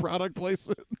bunch of product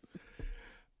placement.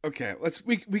 Okay,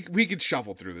 we could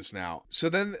shuffle through this now. So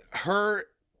then her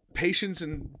patience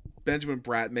and Benjamin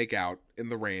Bratt make out in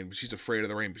the rain, but she's afraid of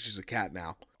the rain, but she's a cat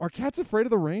now. Are cats afraid of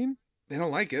the rain? They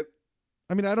don't like it.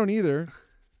 I mean, I don't either.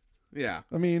 Yeah.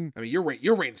 I mean,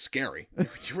 your rain's scary.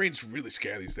 Your rain's really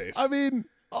scary these days. I mean,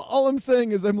 all I'm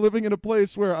saying is I'm living in a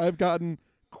place where I've gotten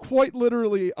quite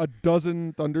literally a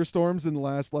dozen thunderstorms in the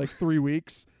last like 3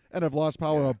 weeks, and I've lost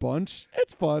power a bunch.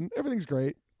 It's fun. Everything's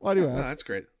great. Why do you ask? That's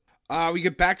great. We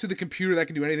get back to the computer that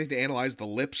can do anything to analyze the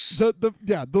lips.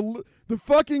 The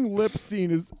fucking lip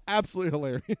scene is absolutely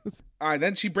hilarious. All right,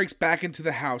 then she breaks back into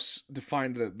the house to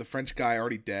find the French guy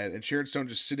already dead, and Sharon Stone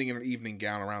just sitting in her evening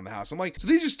gown around the house. I'm like, so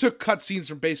these just took cut scenes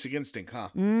from Basic Instinct, huh?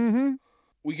 Mm-hmm.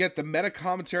 We get the meta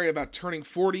commentary about turning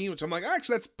 40, which I'm like,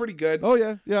 actually, that's pretty good. Oh,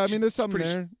 yeah. Yeah, I mean, there's something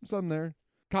pretty there. Something there.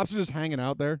 Cops are just hanging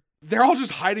out there. They're all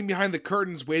just hiding behind the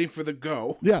curtains waiting for the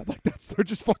go. Yeah, like they're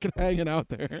just fucking hanging out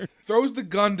there. Throws the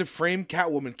gun to frame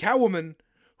Catwoman. Catwoman,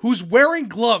 who's wearing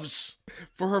gloves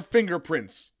for her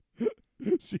fingerprints.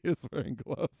 She is wearing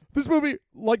gloves. This movie,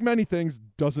 like many things,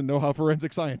 doesn't know how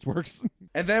forensic science works.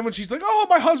 And then when she's like, oh,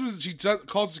 my husband's, she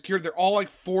calls security. They're all like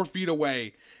 4 feet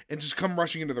away and just come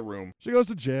rushing into the room. She goes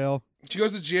to jail. She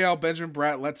goes to jail. Benjamin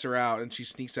Bratt lets her out, and she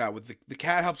sneaks out with the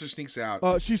cat helps her sneaks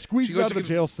out. She squeezes out of the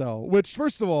jail cell, which,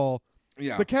 first of all,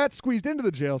 yeah, the cat squeezed into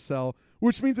the jail cell,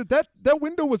 which means that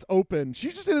window was open.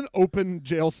 She's just in an open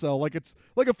jail cell, like it's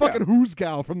like a fucking Who's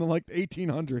gal from the like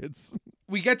 1800s.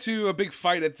 We get to a big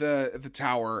fight at the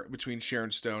tower between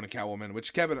Sharon Stone and Catwoman,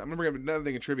 which Kevin, I remember another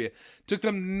thing in trivia, took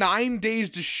them 9 days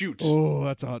to shoot. Oh,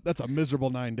 that's a miserable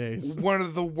 9 days. One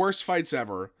of the worst fights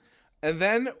ever. And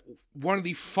then one of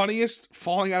the funniest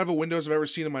falling out of a windows I've ever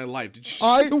seen in my life. Did you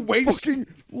see the way fucking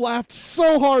laughed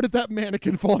so hard at that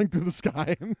mannequin falling through the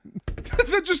sky?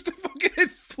 Just the fucking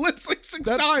it flips like 6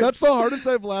 times. That's the hardest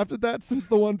I've laughed at that since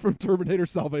the one from Terminator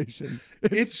Salvation.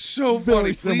 It's so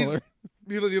very funny. similar. Please,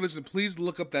 people that you listen, please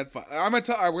look up that fight. We're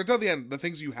gonna tell the end the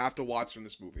things you have to watch from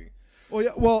this movie.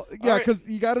 Well, yeah, because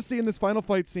you got to see in this final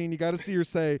fight scene, you got to see her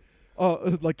say,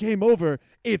 like, game over,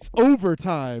 it's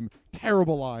overtime.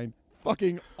 Terrible line.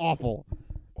 Fucking awful.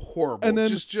 Horrible. And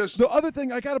then just the other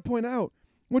thing I got to point out,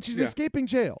 when she's escaping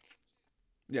jail.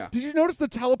 Yeah. Did you notice the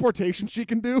teleportation she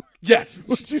can do? Yes.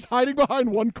 She's hiding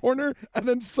behind one corner and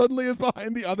then suddenly is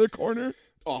behind the other corner.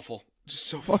 Awful. Just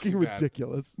so fucking bad.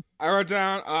 ridiculous. I wrote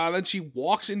down, then she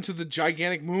walks into the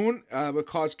gigantic moon, but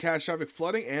caused catastrophic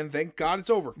flooding, and thank God it's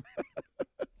over.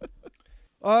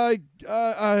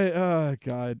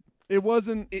 God. It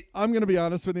wasn't. I'm going to be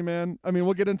honest with you, man. I mean,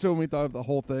 we'll get into it when we thought of the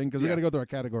whole thing because we got to go through our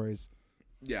categories.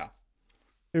 Yeah.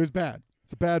 It was bad.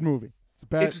 It's a bad movie.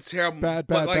 It's a terrible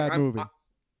bad movie.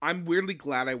 I'm weirdly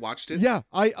glad I watched it. Yeah.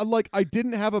 I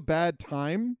didn't have a bad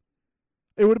time.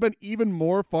 It would have been even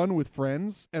more fun with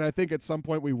friends, and I think at some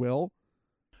point we will.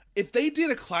 If they did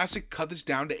a classic, cut this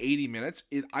down to 80 minutes,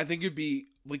 I think it'd be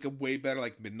like a way better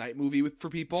like midnight movie for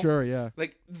people. Sure, yeah.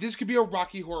 Like this could be a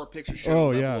Rocky Horror Picture Show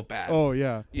level of bad. Oh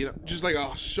yeah. You know, just like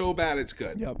so bad it's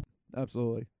good. Yep.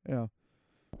 Absolutely. Yeah.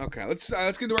 Okay, let's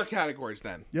get into our categories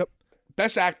then. Yep.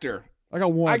 Best actor. I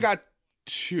got one. I got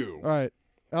 2. All right.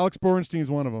 Alex Bornstein's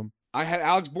one of them. I had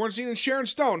Alex Bornstein and Sharon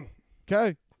Stone.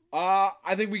 Okay.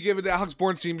 I think we give it to Alex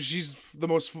Bornstein. She's the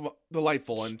most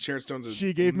delightful, and Sharon Stone's.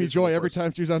 She gave me joy every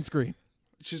time she was on screen.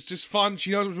 She's just fun.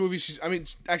 She knows what movie she's. I mean,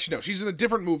 actually, no. She's in a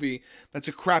different movie that's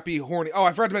a crappy, horny. Oh,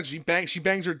 I forgot to mention she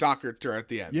bangs her doctor at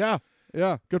the end. Yeah,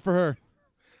 yeah. Good for her.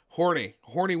 Horny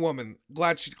woman.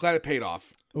 Glad it paid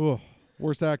off. Oh,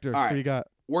 worst actor. All right. What do you got?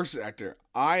 Worst actor.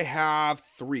 I have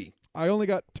 3. I only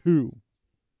got 2.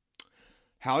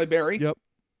 Halle Berry. Yep.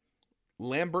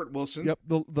 Lambert Wilson. Yep.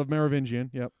 The Merovingian.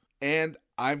 Yep. And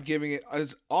I'm giving it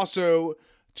as also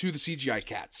to the CGI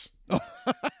cats.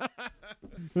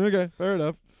 Okay, fair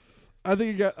enough. I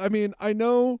think you got. I mean, I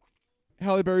know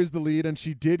Halle Berry's the lead, and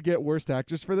she did get worst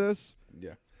actress for this.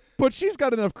 Yeah. But she's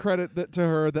got enough credit to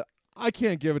her that I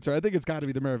can't give it to her. I think it's got to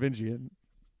be the Merovingian.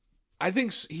 I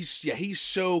think he's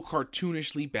so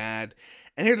cartoonishly bad.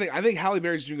 And here's the thing, I think Halle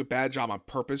Berry's doing a bad job on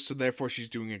purpose, so therefore she's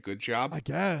doing a good job. I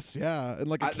guess, yeah. And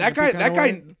like that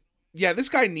guy, yeah, this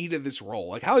guy needed this role.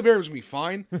 Like Halle Berry was gonna be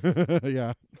fine.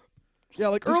 Yeah. Yeah,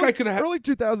 like this guy could have early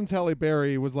 2000s Halle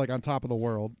Berry was like on top of the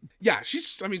world. Yeah, she's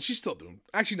still doing.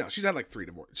 Actually, no, she's had like 3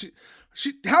 to more. She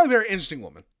Halle Berry, interesting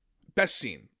woman. Best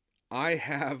scene. I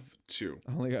have 2.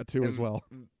 I only got 2 as well.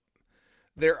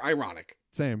 They're ironic.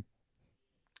 Same.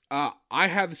 I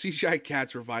had the CGI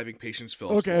cats reviving Patience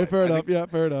Phillips. Okay, fair enough. Yeah,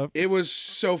 fair enough. It was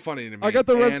so funny to me. I got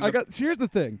the rest. Here's the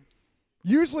thing.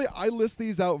 Usually I list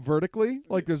these out vertically,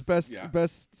 like there's best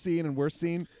scene and worst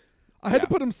scene. I had to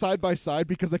put them side by side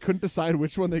because I couldn't decide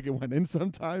which one they went in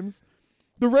sometimes.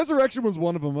 The resurrection was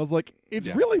one of them. I was like, it's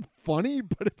Yeah. really funny,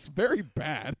 but it's very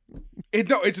bad.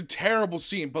 It's a terrible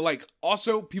scene, but like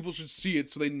also people should see it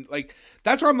so they like.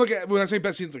 That's where I'm looking at when I say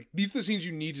best scenes. Like these are the scenes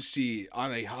you need to see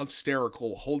on a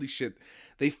hysterical. Holy shit!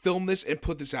 They filmed this and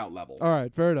put this out level. All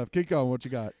right, fair enough. Keep going. What you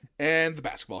got? And the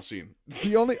basketball scene.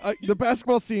 The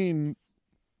basketball scene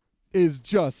is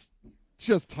just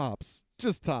tops.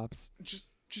 Just tops.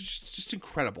 Just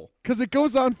incredible. Because it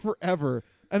goes on forever,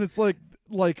 and it's like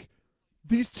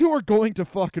these two are going to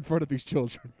fuck in front of these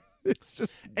children. It's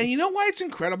just, And you know why it's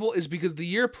incredible is because the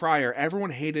year prior,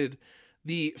 everyone hated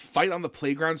the fight on the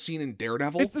playground scene in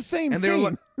Daredevil. it's the same and they're scene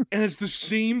like, and it's the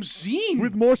same scene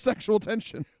with more sexual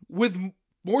tension. with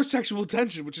more sexual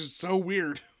tension, which is so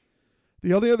weird.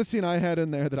 The only other scene I had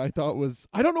in there that I thought was,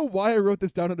 I don't know why I wrote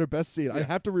this down under best scene. I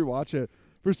have to rewatch it.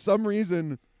 For some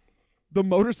reason, the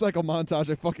motorcycle montage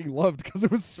I fucking loved because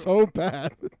it was so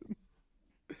bad.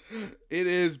 It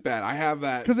is bad. I have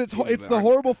that Because it's the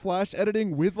horrible flash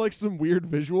editing with like some weird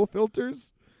visual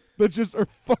filters that just are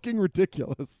fucking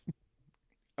ridiculous.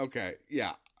 Okay,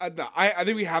 yeah. I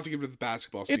think we have to give it to the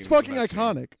basketball scene. It's as the fucking best scene.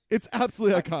 iconic. It's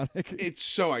absolutely iconic. It's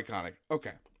so iconic.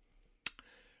 Okay.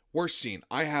 Worst scene.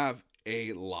 I have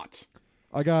a lot.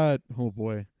 I got, oh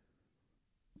boy,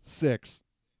 6.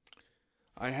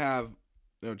 I have,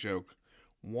 no joke,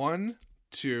 1,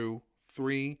 2,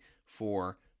 3,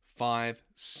 4, 5,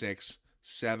 6,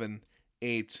 7,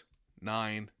 8,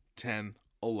 9, 10,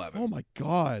 11. Oh my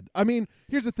god. I mean,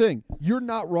 here's the thing. You're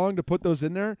not wrong to put those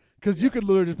in there because you could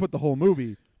literally just put the whole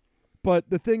movie. But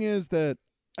the thing is that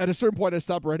at a certain point I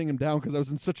stopped writing them down because I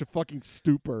was in such a fucking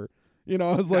stupor. You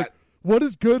know, I was like, what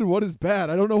is good? What is bad?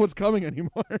 I don't know what's coming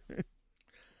anymore.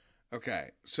 Okay,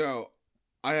 so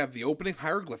I have the opening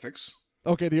hieroglyphics.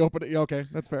 Okay, the opening. Okay,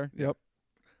 that's fair. Yep.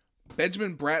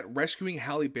 Benjamin Bratt rescuing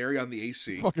Halle Berry on the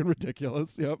AC. Fucking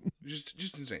ridiculous. Yep.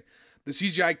 Just insane. The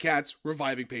CGI cats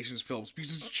reviving patients films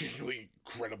because it's genuinely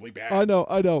incredibly bad. I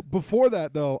know. Before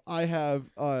that, though, I have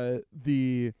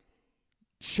the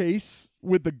chase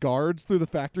with the guards through the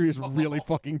factory is really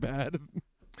fucking bad.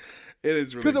 It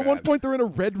is really Because at bad. one point they're in a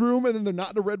red room, and then they're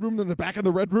not in a red room, then they're back in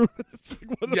the red room. It's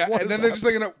like, what Yeah, what and is then they're just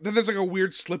happening? like then there's like a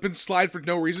weird slip and slide for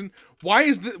no reason.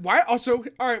 Why also?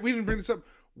 All right, we didn't bring this up.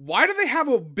 Why do they have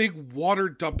a big water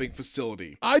dumping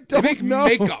facility? I They don't make know.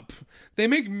 makeup. They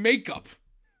make makeup.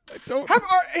 I don't.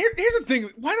 Here's the thing.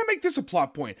 Why not make this a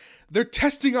plot point? They're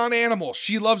testing on animals.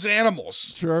 She loves animals.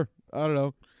 Sure. I don't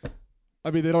know.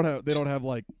 I mean, they don't have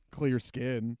like clear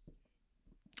skin.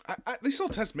 They still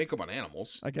test makeup on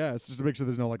animals. I guess just to make sure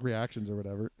there's no like reactions or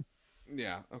whatever.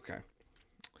 Yeah. Okay.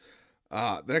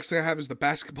 The next thing I have is the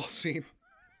basketball scene.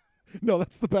 No,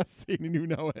 that's the best scene, and you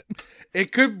know it.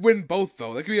 It could win both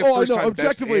though. That could be a Oh, I first know. time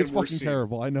Objectively, best it's and worst fucking scene.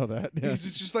 terrible. I know that. Yeah.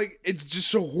 Because it's just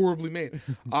so horribly made.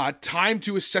 Time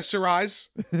to accessorize.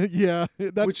 Yeah,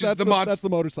 Which is the mod- that's the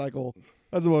motorcycle.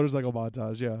 That's a motorcycle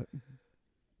montage. Yeah.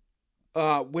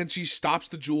 When she stops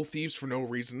the jewel thieves for no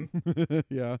reason.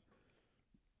 Yeah.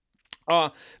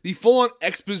 The full-on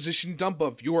exposition dump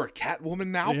of "You're a Catwoman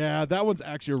now." Yeah, that one's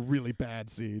actually a really bad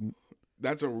scene.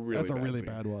 That's a really That's bad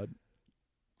bad one.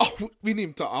 Oh, we didn't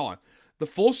even talk. Hold on. The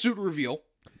full suit reveal.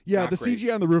 Yeah, Not the great.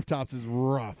 CGI on the rooftops is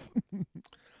rough. We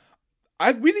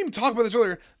didn't even talk about this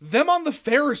earlier. Them on the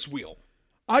Ferris wheel.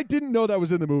 I didn't know that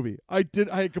was in the movie. I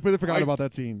completely forgot I- about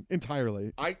that scene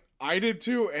entirely. I did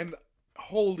too, and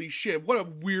holy shit, what a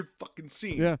weird fucking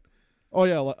scene. Yeah. Oh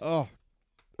yeah.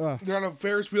 They're on a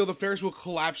Ferris wheel. The Ferris wheel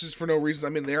collapses for no reason. I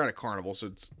mean, they're at a carnival, so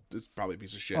it's probably a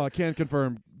piece of shit. Can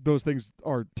confirm those things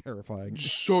are terrifying.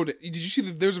 So did you see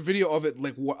that there's a video of it,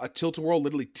 like a tilt-a-whirl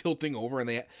literally tilting over, and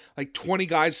they like 20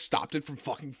 guys stopped it from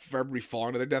everybody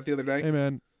falling to their death the other day. Hey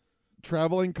man,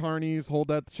 traveling carnies hold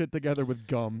that shit together with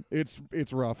gum. It's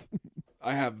rough.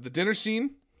 I have the dinner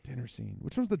scene. Dinner scene.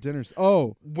 Which one's the dinner?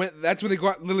 Oh, That's when they go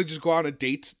out, literally just go out on a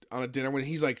date on a dinner. When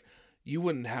he's like, "You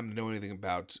wouldn't happen to know anything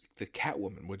about the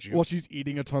Catwoman, would you?" well, she's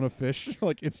eating a ton of fish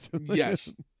like instantly.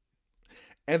 Yes.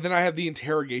 And then I have the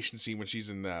interrogation scene when she's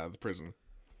in the prison.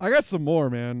 I got some more,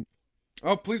 man.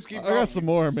 Oh, please keep. I got some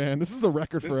more, man. This is a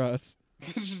record for us.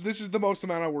 This is the most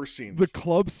amount of worst scenes. The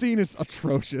club scene is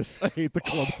atrocious. I hate the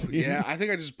club scene. Yeah, I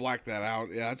think I just blacked that out.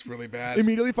 Yeah, that's really bad.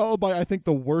 Immediately followed by, I think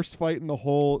the worst fight in the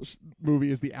whole movie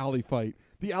is the alley fight.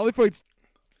 The alley fight's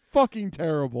fucking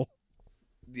terrible.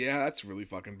 Yeah, that's really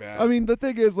fucking bad. I mean, the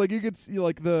thing is, like, you could see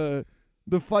like the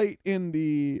fight in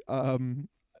the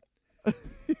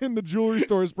in the jewelry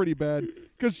store is pretty bad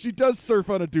because she does surf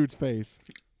on a dude's face.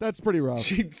 That's pretty rough.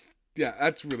 Yeah,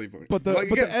 that's really funny. But the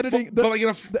again, editing, but like,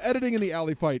 the editing in the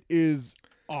alley fight is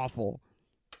awful.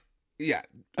 yeah,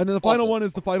 And then the final Awful. one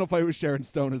is the final fight with Sharon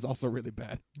Stone is also really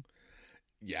bad.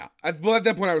 Yeah. Well, at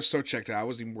that point, I was so checked out, I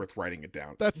wasn't even worth writing it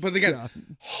down. That's but again, yeah.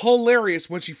 hilarious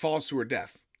when she falls to her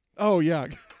death. Oh yeah.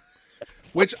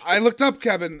 Which I looked up,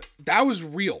 Kevin. That was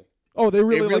real. Oh, they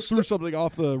really real like threw something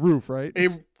off the roof, right?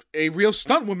 A real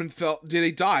stunt woman did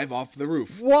a dive off the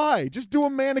roof. Why? Just do a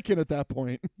mannequin at that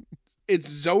point. It's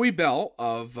Zoe Bell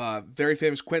of very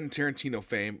famous Quentin Tarantino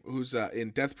fame, who's in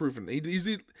Death Proof, and he's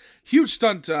a huge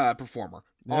stunt performer.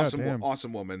 Yeah, damn.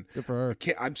 Awesome woman. Good for her.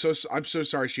 I'm so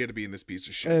sorry she had to be in this piece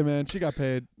of shit. Hey man, she got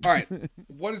paid. All right,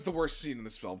 what is the worst scene in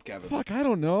this film, Kevin? Fuck, I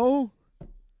don't know.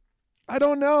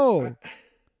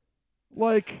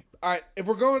 Like, all right, if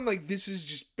we're going like this is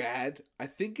just bad, I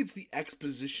think it's the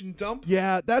exposition dump.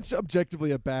 yeah, that's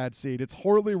objectively a bad scene. It's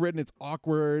horribly written. It's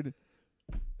awkward.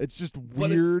 It's just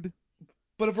weird.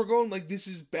 But if we're going like this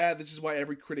is bad, this is why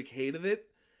every critic hated it.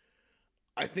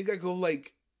 I think I go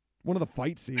like one of the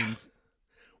fight scenes.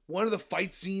 One of the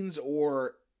fight scenes,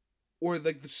 or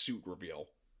like the suit reveal.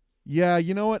 Yeah,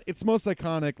 you know what? It's most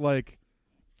iconic. Like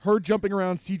her jumping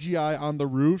around CGI on the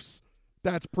roofs.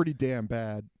 That's pretty damn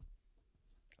bad.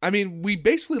 I mean, we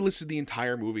basically listed the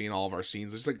entire movie in all of our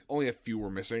scenes. There's like only a few we're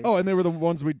missing. Oh, and they were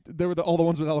all the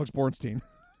ones with Alex Bornstein.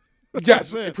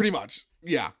 Yes, pretty much.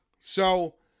 Yeah.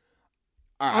 So,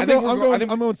 I'm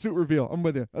going suit reveal. I'm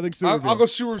with you. I think suit reveal. I'll go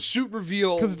suit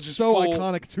reveal because it's so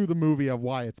iconic to the movie of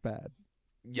why it's bad.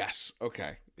 Yes.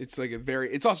 Okay. It's like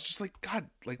it's also just like, God,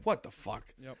 like what the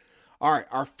fuck? Yep. All right.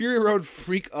 Our Fury Road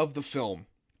freak of the film.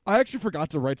 I actually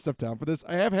forgot to write stuff down for this.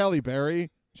 I have Halle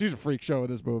Berry. She's a freak show in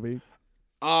this movie.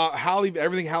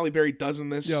 Everything Halle Berry does in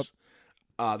this. Yep.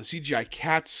 The CGI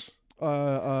cats.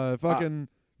 Fucking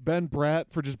Ben Bratt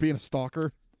for just being a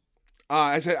stalker.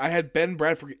 I had Ben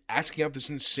Bratt for asking out this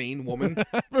insane woman.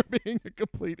 For being a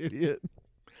complete idiot.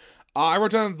 I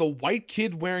wrote down the white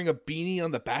kid wearing a beanie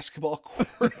on the basketball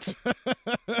court.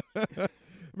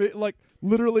 Like,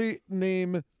 literally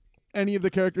name any of the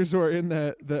characters who are in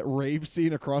that rave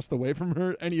scene across the way from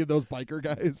her. Any of those biker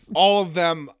guys. All of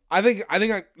them. I think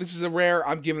this is a rare.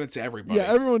 I'm giving it to everybody. Yeah,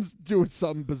 everyone's doing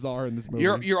something bizarre in this movie.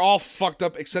 You're all fucked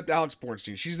up except Alex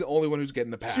Bornstein. She's the only one who's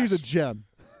getting the pass. She's a gem.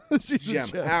 She's gem. a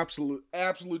gem.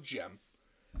 Absolute gem.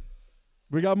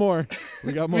 We got more.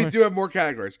 We do have more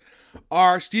categories.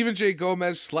 Are Stephen J.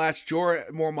 Gomez / Jorah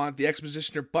Mormont the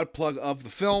expositioner butt plug of the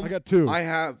film? I got two. I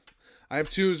have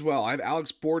two as well. I have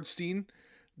Alex Bornstein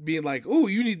being like, "Ooh,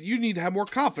 you need to have more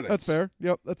confidence." That's fair.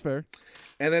 Yep, that's fair.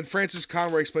 And then Francis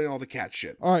Conroy explaining all the cat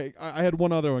shit. All right, I had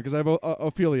one other one because I have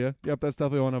Ophelia. Yep, that's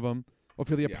definitely one of them.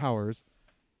 Ophelia Powers.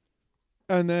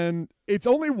 And then it's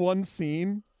only one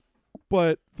scene,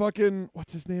 but fucking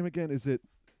what's his name again? Is it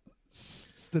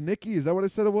Stanicki? Is that what I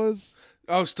said it was?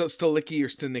 Oh, Stalicki or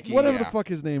Stanicki. Whatever the fuck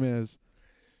his name is.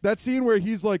 That scene where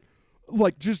he's like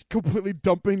just completely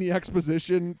dumping the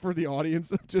exposition for the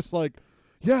audience, just like,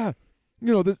 yeah,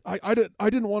 you know, this I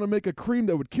didn't want to make a cream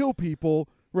that would kill people,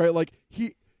 right? Like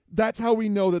that's how we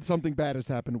know that something bad has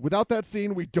happened. Without that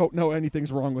scene, we don't know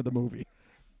anything's wrong with the movie.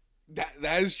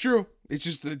 That is true. It's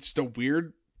just a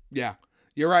weird. Yeah,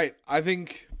 you're right. I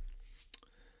think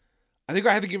I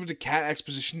had to give it to cat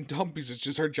exposition dump because it's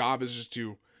just her job is just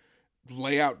to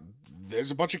lay out.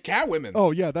 There's a bunch of cat women.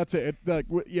 Oh yeah, that's it.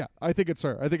 Yeah, I think it's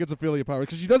her. I think it's Ophelia Powers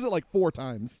because she does it like 4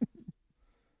 times.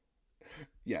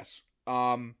 Yes.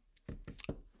 All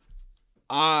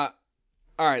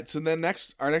right. So then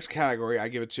our next category, I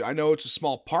give it to. I know it's a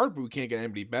small part, but we can't get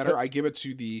anybody better. I give it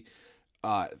to the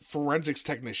forensics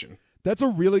technician. That's a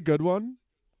really good one.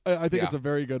 I think it's a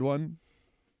very good one.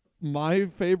 My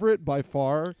favorite by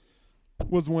far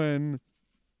was when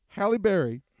Halle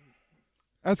Berry,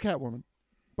 as Catwoman,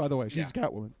 by the way, she's a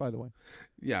Catwoman, by the way.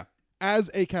 Yeah.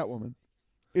 As a Catwoman,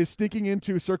 is sneaking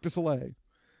into Cirque du Soleil,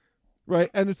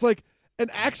 right? And it's like an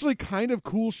actually kind of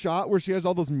cool shot where she has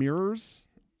all those mirrors.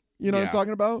 You know what I'm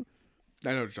talking about?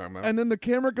 I know what you're talking about. And then the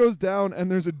camera goes down,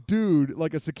 and there's a dude,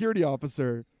 like a security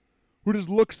officer, who just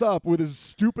looks up with his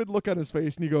stupid look on his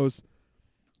face, and he goes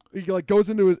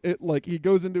into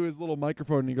his little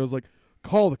microphone, and he goes like,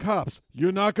 "Call the cops.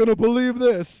 You're not going to believe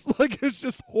this." Like, it's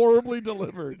just horribly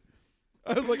delivered.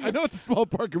 I was like, I know it's a small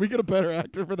part. Can we get a better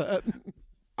actor for that?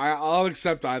 I'll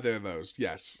accept either of those.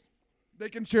 Yes. They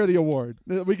can share the award.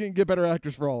 We can get better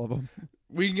actors for all of them.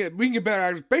 We can get better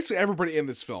actors. Basically, everybody in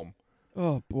this film.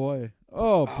 Oh, boy.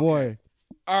 Oh, boy.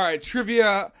 All right,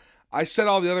 trivia. I said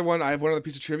all the other one. I have one other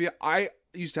piece of trivia. I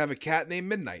used to have a cat named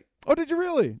Midnight. Oh, did you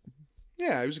really?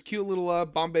 Yeah, he was a cute little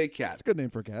Bombay cat. That's a good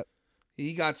name for a cat.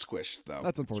 He got squished, though.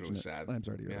 That's unfortunate. Really sad. I'm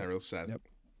sorry to hear that. Yeah, real sad. Yep.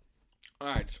 All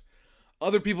right.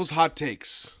 Other people's hot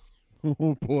takes.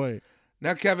 Oh, boy.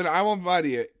 Now, Kevin, I won't lie to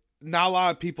you. Not a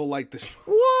lot of people like this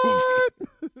What?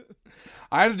 movie.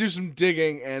 I had to do some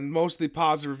digging, and most of the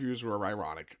positive reviews were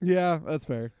ironic. Yeah, that's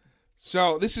fair.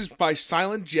 So this is by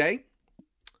Silent J.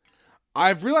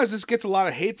 I've realized this gets a lot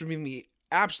of hate for being the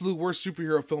absolute worst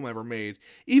superhero film ever made,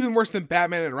 even worse than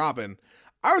Batman and Robin.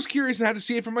 I was curious and had to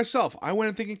see it for myself. I went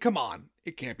in thinking, come on,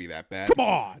 it can't be that bad. Come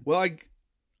on.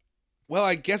 Well,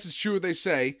 I guess it's true what they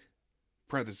say.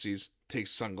 Parentheses,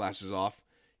 takes sunglasses off.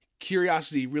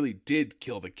 Curiosity really did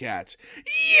kill the cat.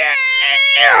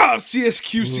 Yeah!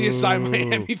 CSQ CSI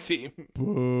Miami theme.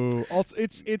 Boo. Also,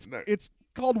 it's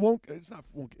called Won't. It's not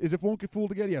Won't. Is it Won't Get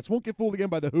Fooled Again? Yeah, it's Won't Get Fooled Again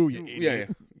by the Who. You idiot.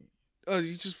 Yeah. Oh,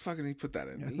 you just fucking put that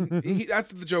in. He,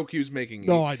 that's the joke he was making.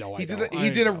 No, I know. He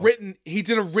did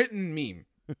a written meme.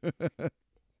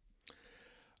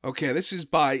 Okay, this is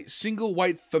by Single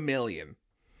White Famalian.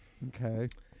 Okay.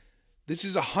 This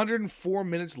is 104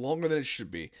 minutes longer than it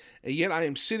should be, and yet I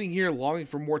am sitting here longing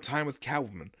for more time with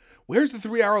Catwoman. Where's the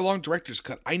 3-hour-long director's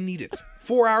cut? I need it.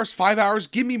 4 hours, 5 hours,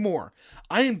 give me more.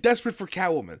 I am desperate for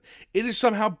Catwoman. It is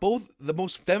somehow both the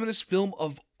most feminist film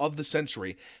of the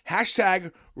century.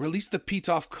 Hashtag release the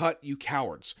Pitoff cut, you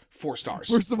cowards. 4 stars.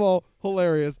 First of all,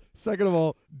 hilarious. Second of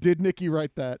all, did Nikki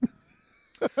write that?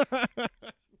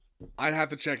 I'd have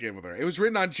to check in with her. It was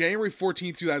written on January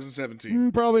 14th,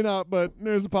 2017. Probably not, but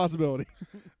there's a possibility.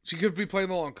 She could be playing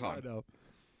the long con. I know.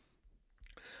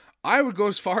 I would go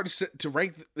as far to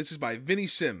rank, this is by Vinnie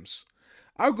Sims.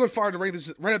 I would go far to rank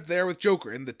this right up there with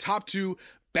Joker in the top 2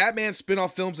 Batman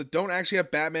spin-off films that don't actually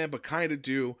have Batman but kind of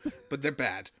do, but they're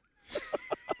bad.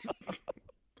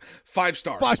 5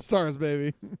 stars. 5 stars,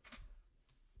 baby.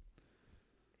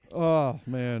 Oh,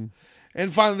 man.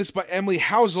 And finally, this is by Emily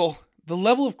Housel. The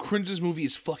level of cringe this movie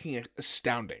is fucking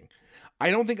astounding. I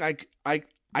don't think I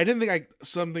didn't think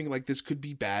something like this could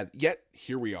be bad, yet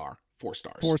here we are. 4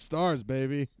 stars. 4 stars,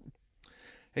 baby.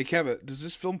 Hey, Kevin, does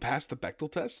this film pass the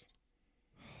Bechdel test?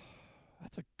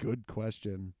 That's a good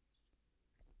question.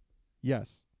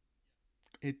 Yes.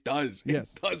 It does.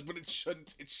 Yes. It does, but it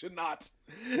shouldn't. It should not.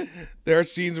 There are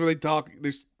scenes where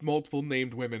there's multiple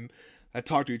named women that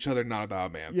talk to each other, not about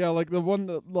a man. Yeah, like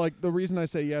the reason I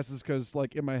say yes is because,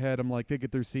 like, in my head, I'm like thinking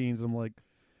through scenes. I'm like,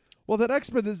 well, that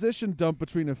exposition dump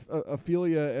between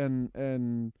Ophelia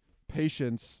and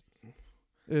Patience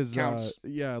is counts.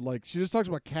 Yeah, like she just talks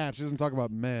about cats. She doesn't talk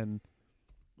about men.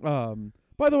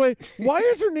 By the way, why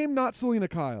is her name not Selena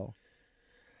Kyle?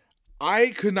 I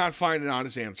could not find an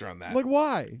honest answer on that. Like,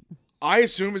 why? I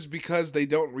assume it's because they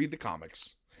don't read the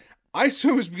comics. I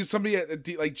assume it's because somebody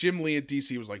like Jim Lee at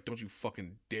DC was like, "Don't you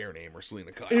fucking dare name her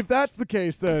Selena Kyle." If that's the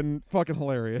case, then fucking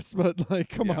hilarious. But like,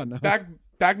 come on now.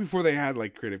 Back before they had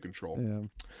like creative control.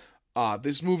 Yeah.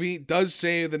 This movie does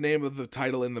say the name of the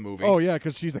title in the movie. Oh yeah,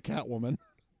 because she's a Catwoman.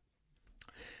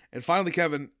 And finally,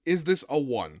 Kevin, is this a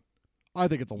 1? I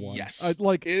think it's a 1. Yes,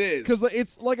 it is. Because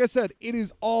it's like I said, it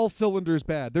is all cylinders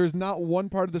bad. There's not one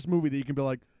part of this movie that you can be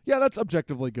like, yeah, that's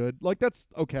objectively good. Like, that's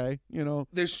okay, you know.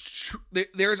 There's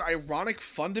ironic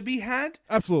fun to be had.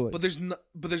 Absolutely.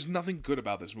 But there's nothing good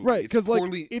about this movie. Right, because like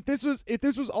poorly... if this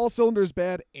was all cylinders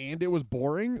bad and it was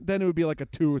boring, then it would be like a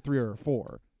 2 or 3 or a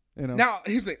 4. You know. Now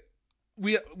here's the thing.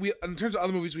 We in terms of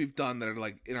other movies we've done that are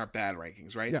like in our bad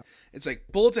rankings, right? Yeah. It's like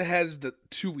Bullet to Head is the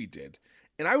 2 we did.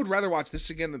 And I would rather watch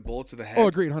this again than Bullet to the Head. Oh,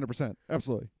 agreed, 100%.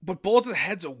 Absolutely. But Bullet to the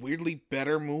Head's a weirdly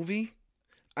better movie.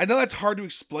 I know that's hard to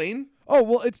explain. Oh,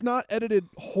 well, it's not edited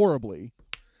horribly.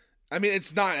 I mean,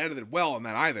 it's not edited well on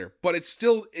that either, but it's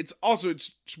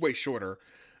way shorter,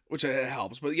 which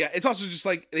helps. But yeah, it's also just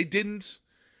like they didn't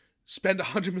spend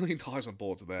 $100 million on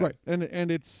Bullet to the Head. Right.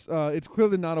 And it's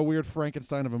clearly not a weird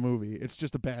Frankenstein of a movie. It's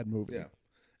just a bad movie. Yeah.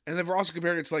 And then we're also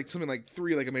comparing it to like something like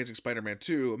 3, like Amazing Spider-Man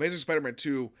 2. Amazing Spider-Man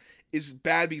 2 is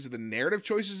bad because of the narrative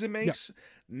choices it makes,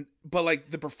 but like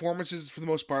the performances for the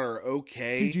most part are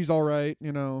okay. CG's all right,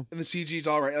 you know. And the CG's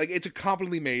all right. Like it's a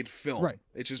competently made film. Right.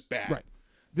 It's just bad. Right.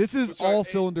 This is all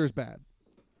cylinders bad.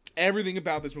 Everything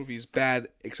about this movie is bad,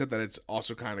 except that it's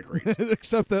also kind of great.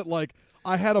 Except that like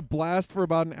I had a blast for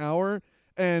about an hour,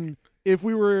 and if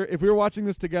we were watching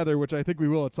this together, which I think we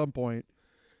will at some point,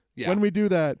 when we do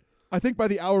that, I think by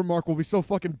the hour mark we'll be so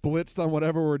fucking blitzed on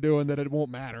whatever we're doing that it won't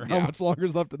matter how much longer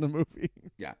is left in the movie.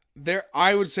 Yeah.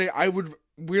 I would say I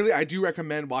do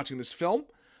recommend watching this film.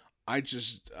 I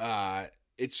just but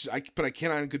I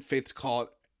cannot in good faith call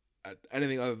it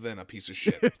anything other than a piece of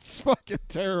shit. It's fucking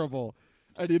terrible.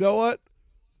 And you know what?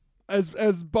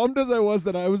 As bummed as I was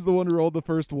that I was the one who rolled the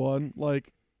first one,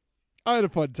 like I had a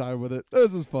fun time with it.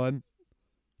 This was fun.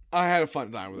 I had a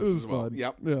fun time with this as well. Fun.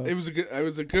 Yep. Yeah. It was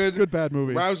a good bad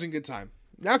movie. Rousing good time.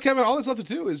 Now, Kevin, all that's left to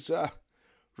do is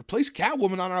replace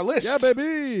Catwoman on our list. Yeah,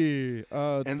 baby.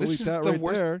 And this is that the right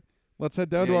worst. there. Let's head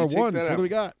down to our ones. What do we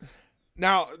got?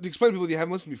 Now, to explain to people if you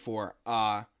haven't listened before,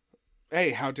 A,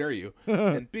 how dare you?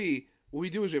 And B, what we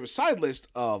do is we have a side list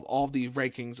of all the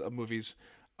rankings of movies.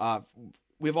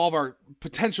 We have all of our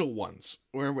potential ones,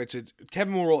 which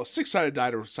Kevin will roll a 6-sided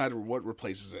die to decide what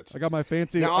replaces it. I got my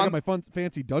fancy.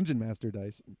 Fancy Dungeon Master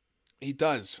dice. He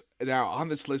does. Now, on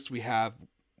this list, we have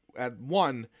at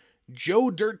 1, Joe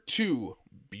Dirt 2,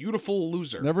 Beautiful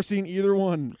Loser. Never seen either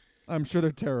one. I'm sure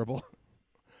they're terrible.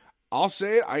 I'll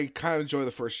say I kind of enjoy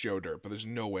the first Joe Dirt, but there's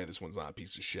no way this one's not a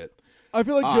piece of shit. I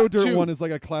feel like Joe Dirt 2, 1 is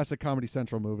like a classic Comedy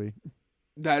Central movie.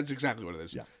 That's exactly what it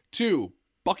is. Yeah. 2,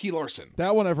 Bucky Larson.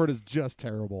 That one I've heard is just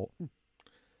terrible.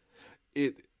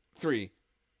 3,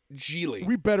 Geely.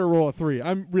 We better roll a 3.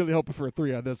 I'm really hoping for a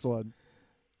 3 on this one.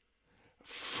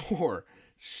 4,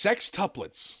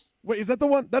 Sextuplets. Wait, is that the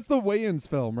one? That's the Wayans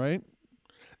film, right?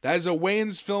 That is a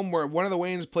Wayans film where one of the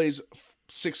Wayans plays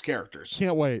 6 characters.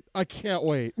 Can't wait. I can't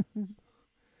wait.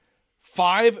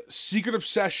 5, Secret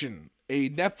Obsession, a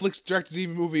Netflix directed TV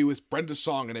movie with Brenda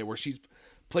Song in it where she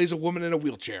plays a woman in a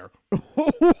wheelchair.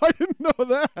 Oh, I didn't know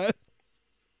that.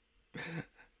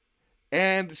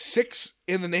 And 6,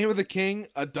 In the Name of the King,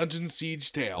 a Dungeon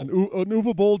Siege Tale. An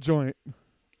Uwe Boll joint.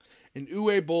 An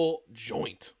Uwe Boll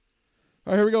joint.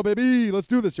 All right, here we go, baby. Let's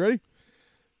do this. You ready?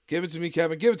 Give it to me,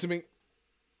 Kevin. Give it to me.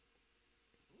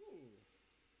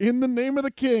 In the Name of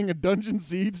the King, a Dungeon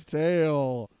Siege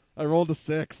Tale. I rolled a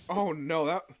 6. Oh, no.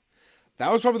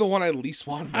 That was probably the one I least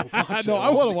wanted to watch. No, I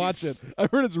want to watch it. I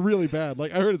heard it's really bad.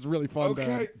 Like, I heard it's really fun. Okay.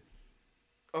 Bad.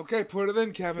 Okay, put it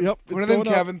in, Kevin. Yep, put it in,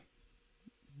 Kevin.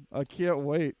 I can't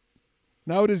wait.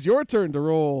 Now it is your turn to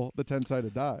roll the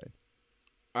 10-sided die.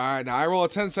 All right, now I roll a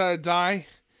 10-sided die.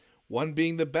 1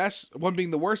 being the best, 1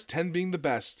 being the worst, 10 being the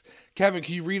best. Kevin,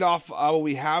 can you read off what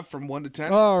we have from 1 to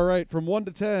 10? All right, from 1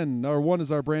 to 10. Our 1 is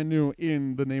our brand new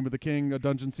In the Name of the King, a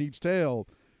Dungeon Siege Tale.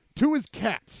 2 is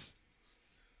Cats.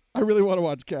 I really want to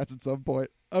watch Cats at some point.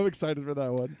 I'm excited for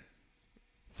that one.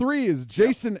 3 is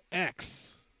Jason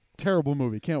X. Terrible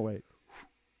movie. Can't wait.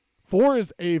 4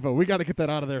 is Ava. We got to get that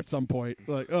out of there at some point.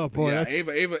 Like, oh boy. Yeah,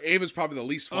 Ava's probably the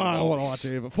least fun. I don't want to watch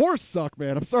Ava. 4 suck,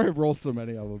 man. I'm sorry I've rolled so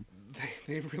many of them.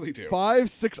 They really do. 5,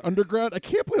 6 Underground. I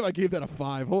can't believe I gave that a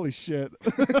 5. Holy shit.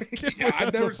 Yeah,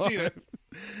 I've never seen it.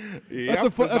 That's a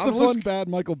fun, bad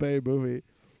Michael Bay movie.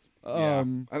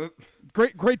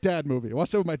 Great dad movie. I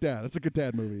watched it with my dad. It's a good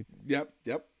dad movie. Yep.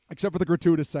 Except for the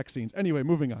gratuitous sex scenes. Anyway,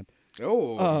 moving on.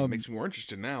 Oh, makes me more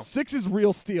interested now. 6 is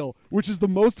Real Steel, which is the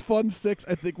most fun 6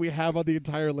 I think we have on the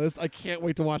entire list. I can't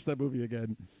wait to watch that movie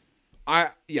again.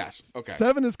 Yes. Okay.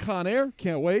 7 is Con Air.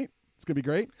 Can't wait. It's gonna be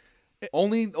great.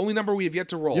 Only number we have yet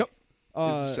to roll. Yep.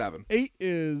 Is 7. 8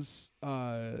 is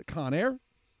Con Air.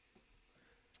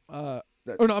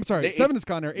 I'm sorry. 7 is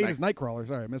Con Air. 8 is Nightcrawler.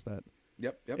 Sorry, I missed that.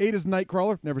 Yep. 8 is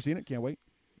Nightcrawler. Never seen it. Can't wait.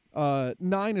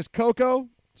 9 is Coco.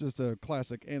 Just a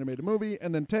classic animated movie.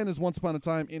 And then 10 is Once Upon a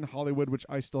Time in Hollywood, which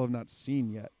I still have not seen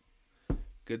yet.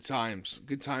 Good times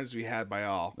to be had by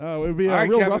all. Oh, it would be all right,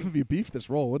 real Kevin. rough if you beefed this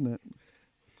roll, wouldn't it?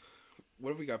 What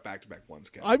have we got back-to-back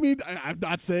ones, Kevin? I mean, I'm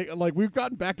not saying, like, we've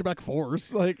gotten back-to-back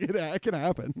 4s. Like, it can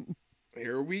happen.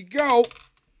 Here we go.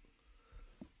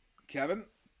 Kevin,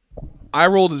 I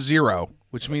rolled a 0,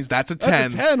 which means that's a 10.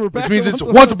 That's a 10. We're back which means to it's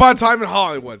Once Upon a Time in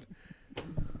Hollywood.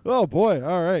 Oh, boy.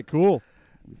 All right, cool.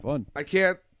 Fun. I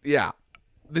can't, yeah.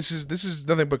 This is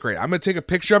nothing but great. I'm going to take a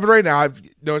picture of it right now. I've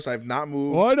noticed I've not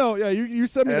moved. Oh, I know. Yeah, you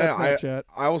sent me that Snapchat.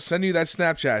 I will send you that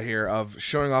Snapchat here of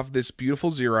showing off this beautiful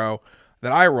 0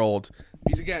 that I rolled.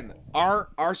 Because again, our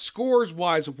scores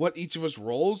wise of what each of us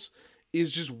rolls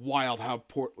is just wild how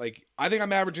poor. Like, I think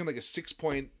I'm averaging like a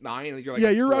 6.9 and you're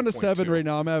like you're around a 7 right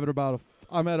now. I'm at about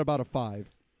a 5.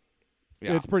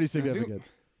 Yeah. It's pretty significant.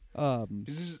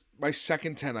 This is my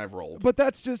second 10 I've rolled. But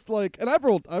that's just like, and I've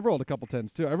rolled a couple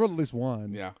 10s too. I've rolled at least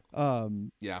 1. Yeah.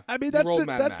 Yeah. I mean,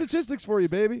 that's statistics for you,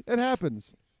 baby. It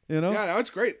happens. You know? Yeah, no, it's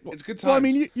great. It's good times. Well, I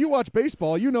mean, you watch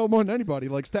baseball, you know more than anybody.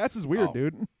 Like, stats is weird,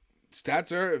 dude.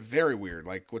 Stats are very weird,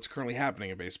 like what's currently happening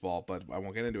in baseball, but I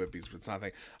won't get into it because it's not a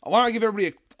thing. I want to give everybody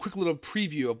a quick little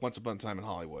preview of Once Upon a Time in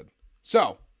Hollywood.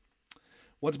 So,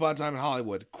 Once Upon a Time in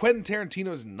Hollywood, Quentin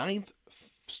Tarantino's 9th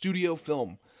studio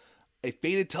film. A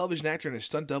faded television actor and a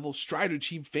stunt double strive to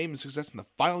achieve fame and success in the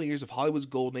final years of Hollywood's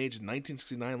golden age in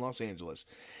 1969 Los Angeles,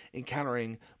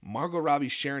 encountering Margot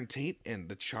Robbie's Sharon Tate and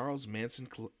the Charles Manson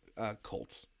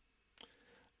cult.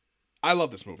 I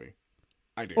love this movie.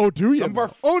 I do. Oh, do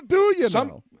you?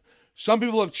 Some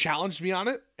people have challenged me on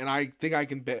it, and I think I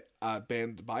can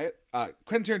banned by it.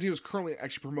 Quentin Tarantino is currently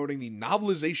actually promoting the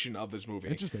novelization of this movie.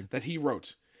 Interesting. That he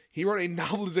wrote. He wrote a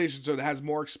novelization so it has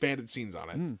more expanded scenes on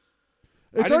it.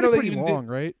 It's already pretty long,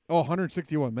 right? Oh,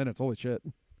 161 minutes. Holy shit.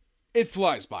 It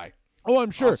flies by. Oh,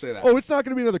 I'm sure. I'll say that. Oh, it's not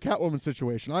going to be another Catwoman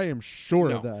situation. I am sure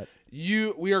of No. that.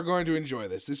 We are going to enjoy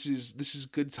this. This is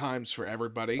good times for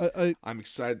everybody. I'm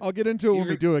excited. I'll get into it when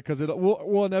You're- we do it because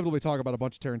we'll inevitably talk about a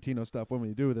bunch of Tarantino stuff when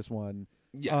we do this one.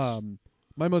 Yes.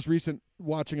 My most recent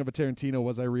watching of a Tarantino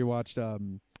was I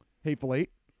rewatched Hateful Eight.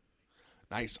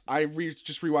 Nice. I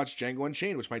just rewatched Django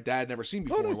Unchained, which my dad had never seen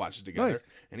before. nice. We watched it together, Nice.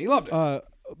 and he loved it.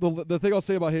 The thing I'll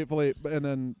say about Hateful Eight, and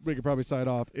then we could probably sign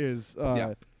off, is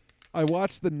Yeah. I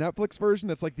watched the Netflix version.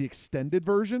 That's like the extended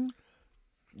version.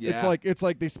 Yeah. It's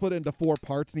like they split it into 4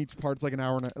 parts, and each part's like an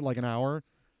hour.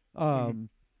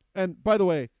 And by the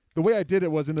way I did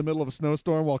it was in the middle of a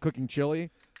snowstorm while cooking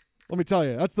chili. Let me tell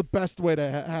you, that's the best way to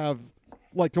have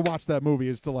to watch that movie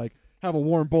is to like have a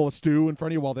warm bowl of stew in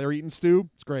front of you while they're eating stew.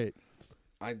 It's great.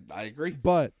 I agree.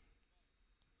 But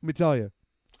let me tell you,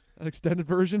 an extended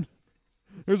version.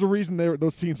 There's a reason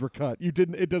those scenes were cut.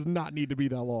 It does not need to be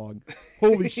that long.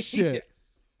 Holy shit!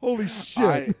 Holy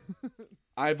shit!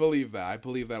 I believe that. I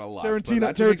believe that a lot.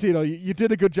 Tarantino, you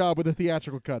did a good job with the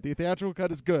theatrical cut. The theatrical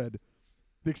cut is good.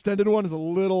 The extended one is a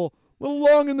little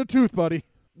long in the tooth, buddy.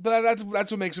 But that's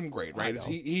what makes him great, right? know.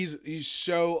 He's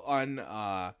so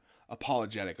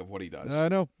apologetic of what he does. I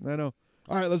know.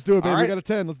 All right, let's do it, baby. All We right. got a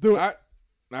 10. Let's do it. All right.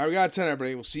 Now we got a 10,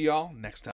 everybody. We'll see y'all next time.